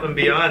Bed Bath &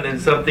 Beyond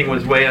and something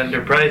was way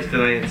underpriced,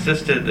 and I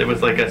insisted it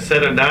was like a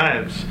set of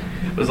knives.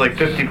 It was like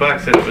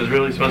 $50, and it was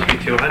really supposed to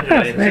be $200.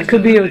 Yes, it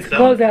could be it's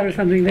closed out or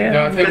something there.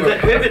 No, I think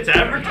But if it's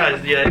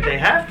advertised, yeah, they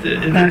have to.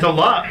 It's a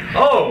law.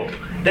 Oh,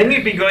 then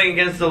you'd be going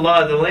against the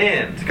law of the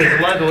land, because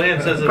the law of the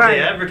land says if Right.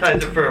 they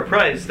advertise it for a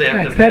price, they have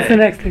Right, to so pay. that's the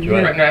next thing.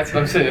 Right, Yeah. no, that's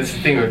what I'm saying. That's the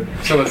thing with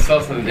someone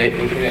sells something,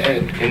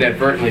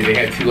 inadvertently they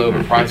had too low of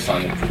a price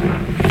on it.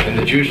 And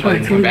the Jewish law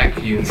can come back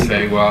to you and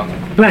say, well,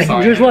 Right.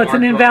 sorry, Jewish law, it's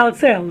an marked invalid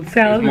sale. wrong. It's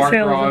marked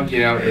wrong,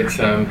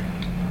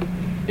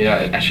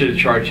 I should have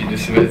charged you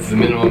this, it's the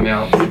minimum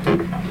amount.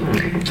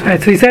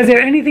 Alright, so he says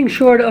there, anything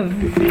short of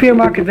fair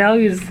market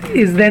value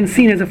is then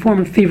seen as a form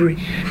of thievery.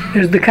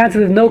 There's the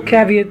concept of no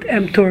caveat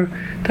emptor,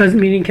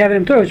 meaning caveat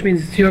emptor, which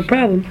means it's your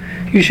problem.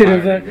 You should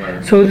have.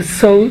 Right. So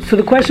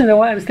the question that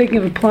I was thinking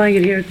of applying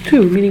it here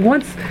too, meaning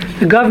once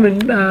the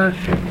government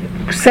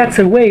sets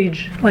a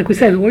wage, like we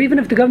said, or even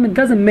if the government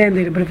doesn't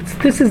mandate it, but if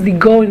this is the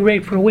going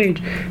rate for a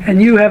wage,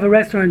 and you have a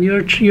restaurant,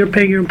 you're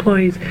paying your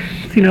employees,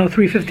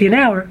 $3.50 an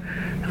hour.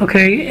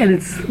 Okay, and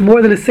it's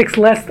more than a sixth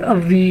less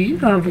of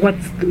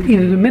what's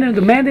either the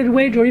mandated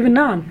wage or even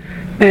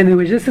non-mandated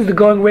wage. This is the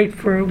going rate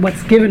for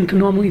what's given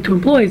normally to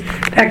employees.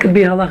 That could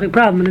be a halachic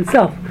problem in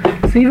itself.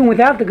 So even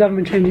without the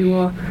government changing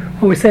law,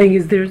 what we're saying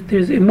is there's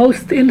in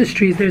most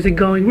industries there's a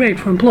going rate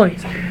for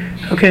employees.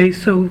 Okay,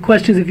 so the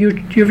question is if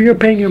you're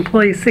paying your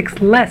employees sixth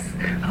less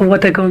of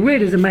what that going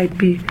rate is, it might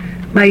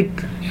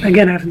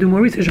again I have to do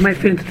more research. It might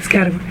fit into this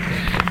category.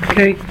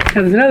 Okay.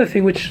 Now there's another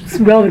thing which is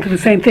relevant to the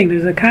same thing.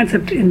 There's a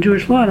concept in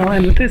Jewish law, and I'll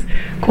end with this,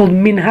 called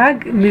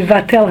minhag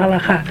mivatel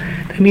halacha.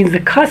 That means the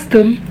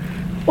custom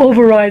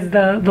overrides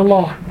the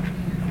law.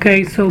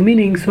 Okay. So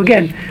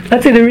again,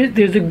 let's say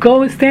there's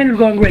a standard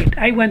going rate.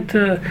 I went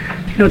to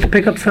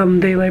pick up some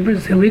day labor.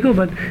 It's illegal,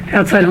 but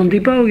outside Home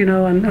Depot,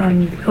 on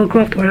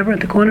Hillcroft or whatever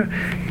at the corner,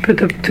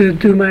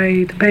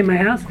 to paint my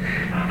house.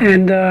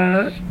 And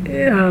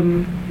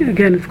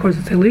again, of course,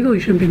 it's illegal.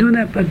 You shouldn't be doing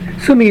that. But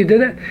assuming you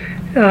did it.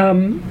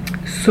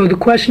 So the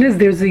question is,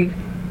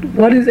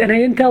 and I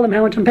didn't tell them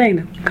how much I'm paying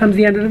them. Comes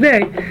the end of the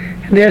day,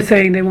 and they're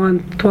saying they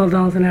want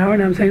 $12 an hour,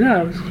 and I'm saying, no,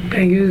 I was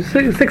paying you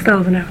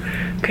 $6 an hour.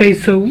 Okay,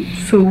 so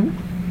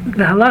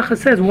the halacha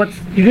says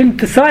you didn't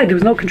decide, there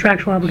was no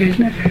contractual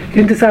obligation there. You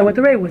didn't decide what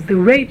the rate was. The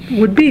rate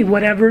would be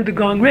whatever the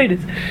going rate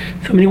is.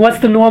 So what's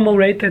the normal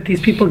rate that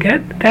these people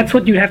get? That's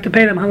what you have to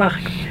pay them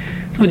halachically.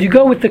 When you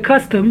go with the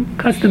custom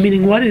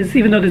meaning what is,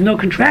 even though there's no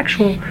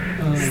contractual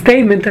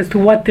statement as to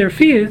what their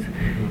fee is,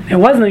 you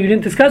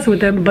didn't discuss it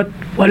with them, but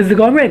what is the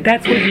going rate?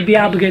 That's what you'd be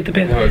obligated to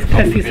pay. No, it's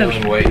That's called the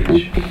assumption. prevailing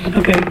wage.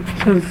 Okay,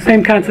 so it's the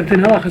same concept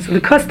in halacha. So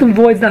the custom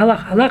voids the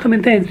halacha. Halacha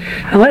maintains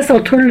unless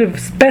alternatively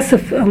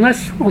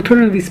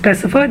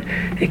specified,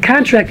 a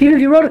contract, even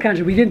if you wrote a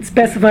contract, we didn't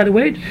specify the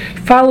wage,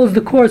 follows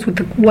the course with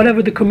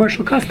whatever the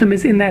commercial custom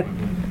is in that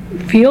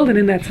field and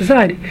in that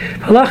society.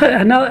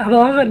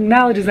 Halacha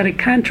acknowledges that a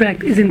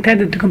contract is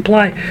intended to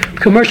comply with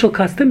commercial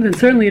customs, and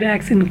certainly it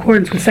acts in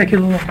accordance with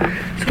secular law.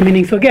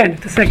 So again,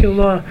 if the secular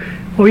law,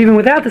 or even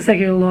without the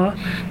secular law,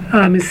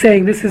 is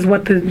saying this is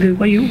what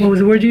what was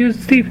the word you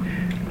used, Steve?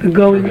 The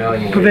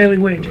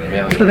prevailing wage.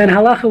 So then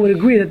halacha would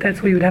agree that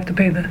that's what you would have to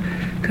pay the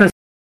customer.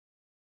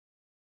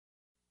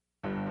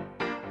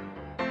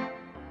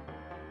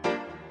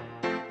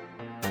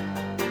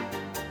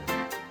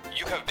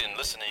 You have been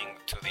listening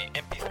to the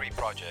MP3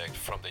 project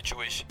from the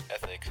Jewish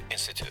Ethics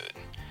Institute.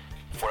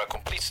 For a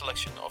complete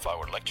selection of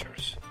our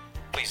lectures,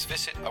 please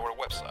visit our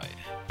website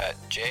at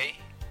j-ethics.org.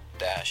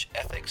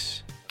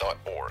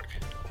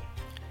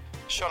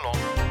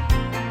 Shalom.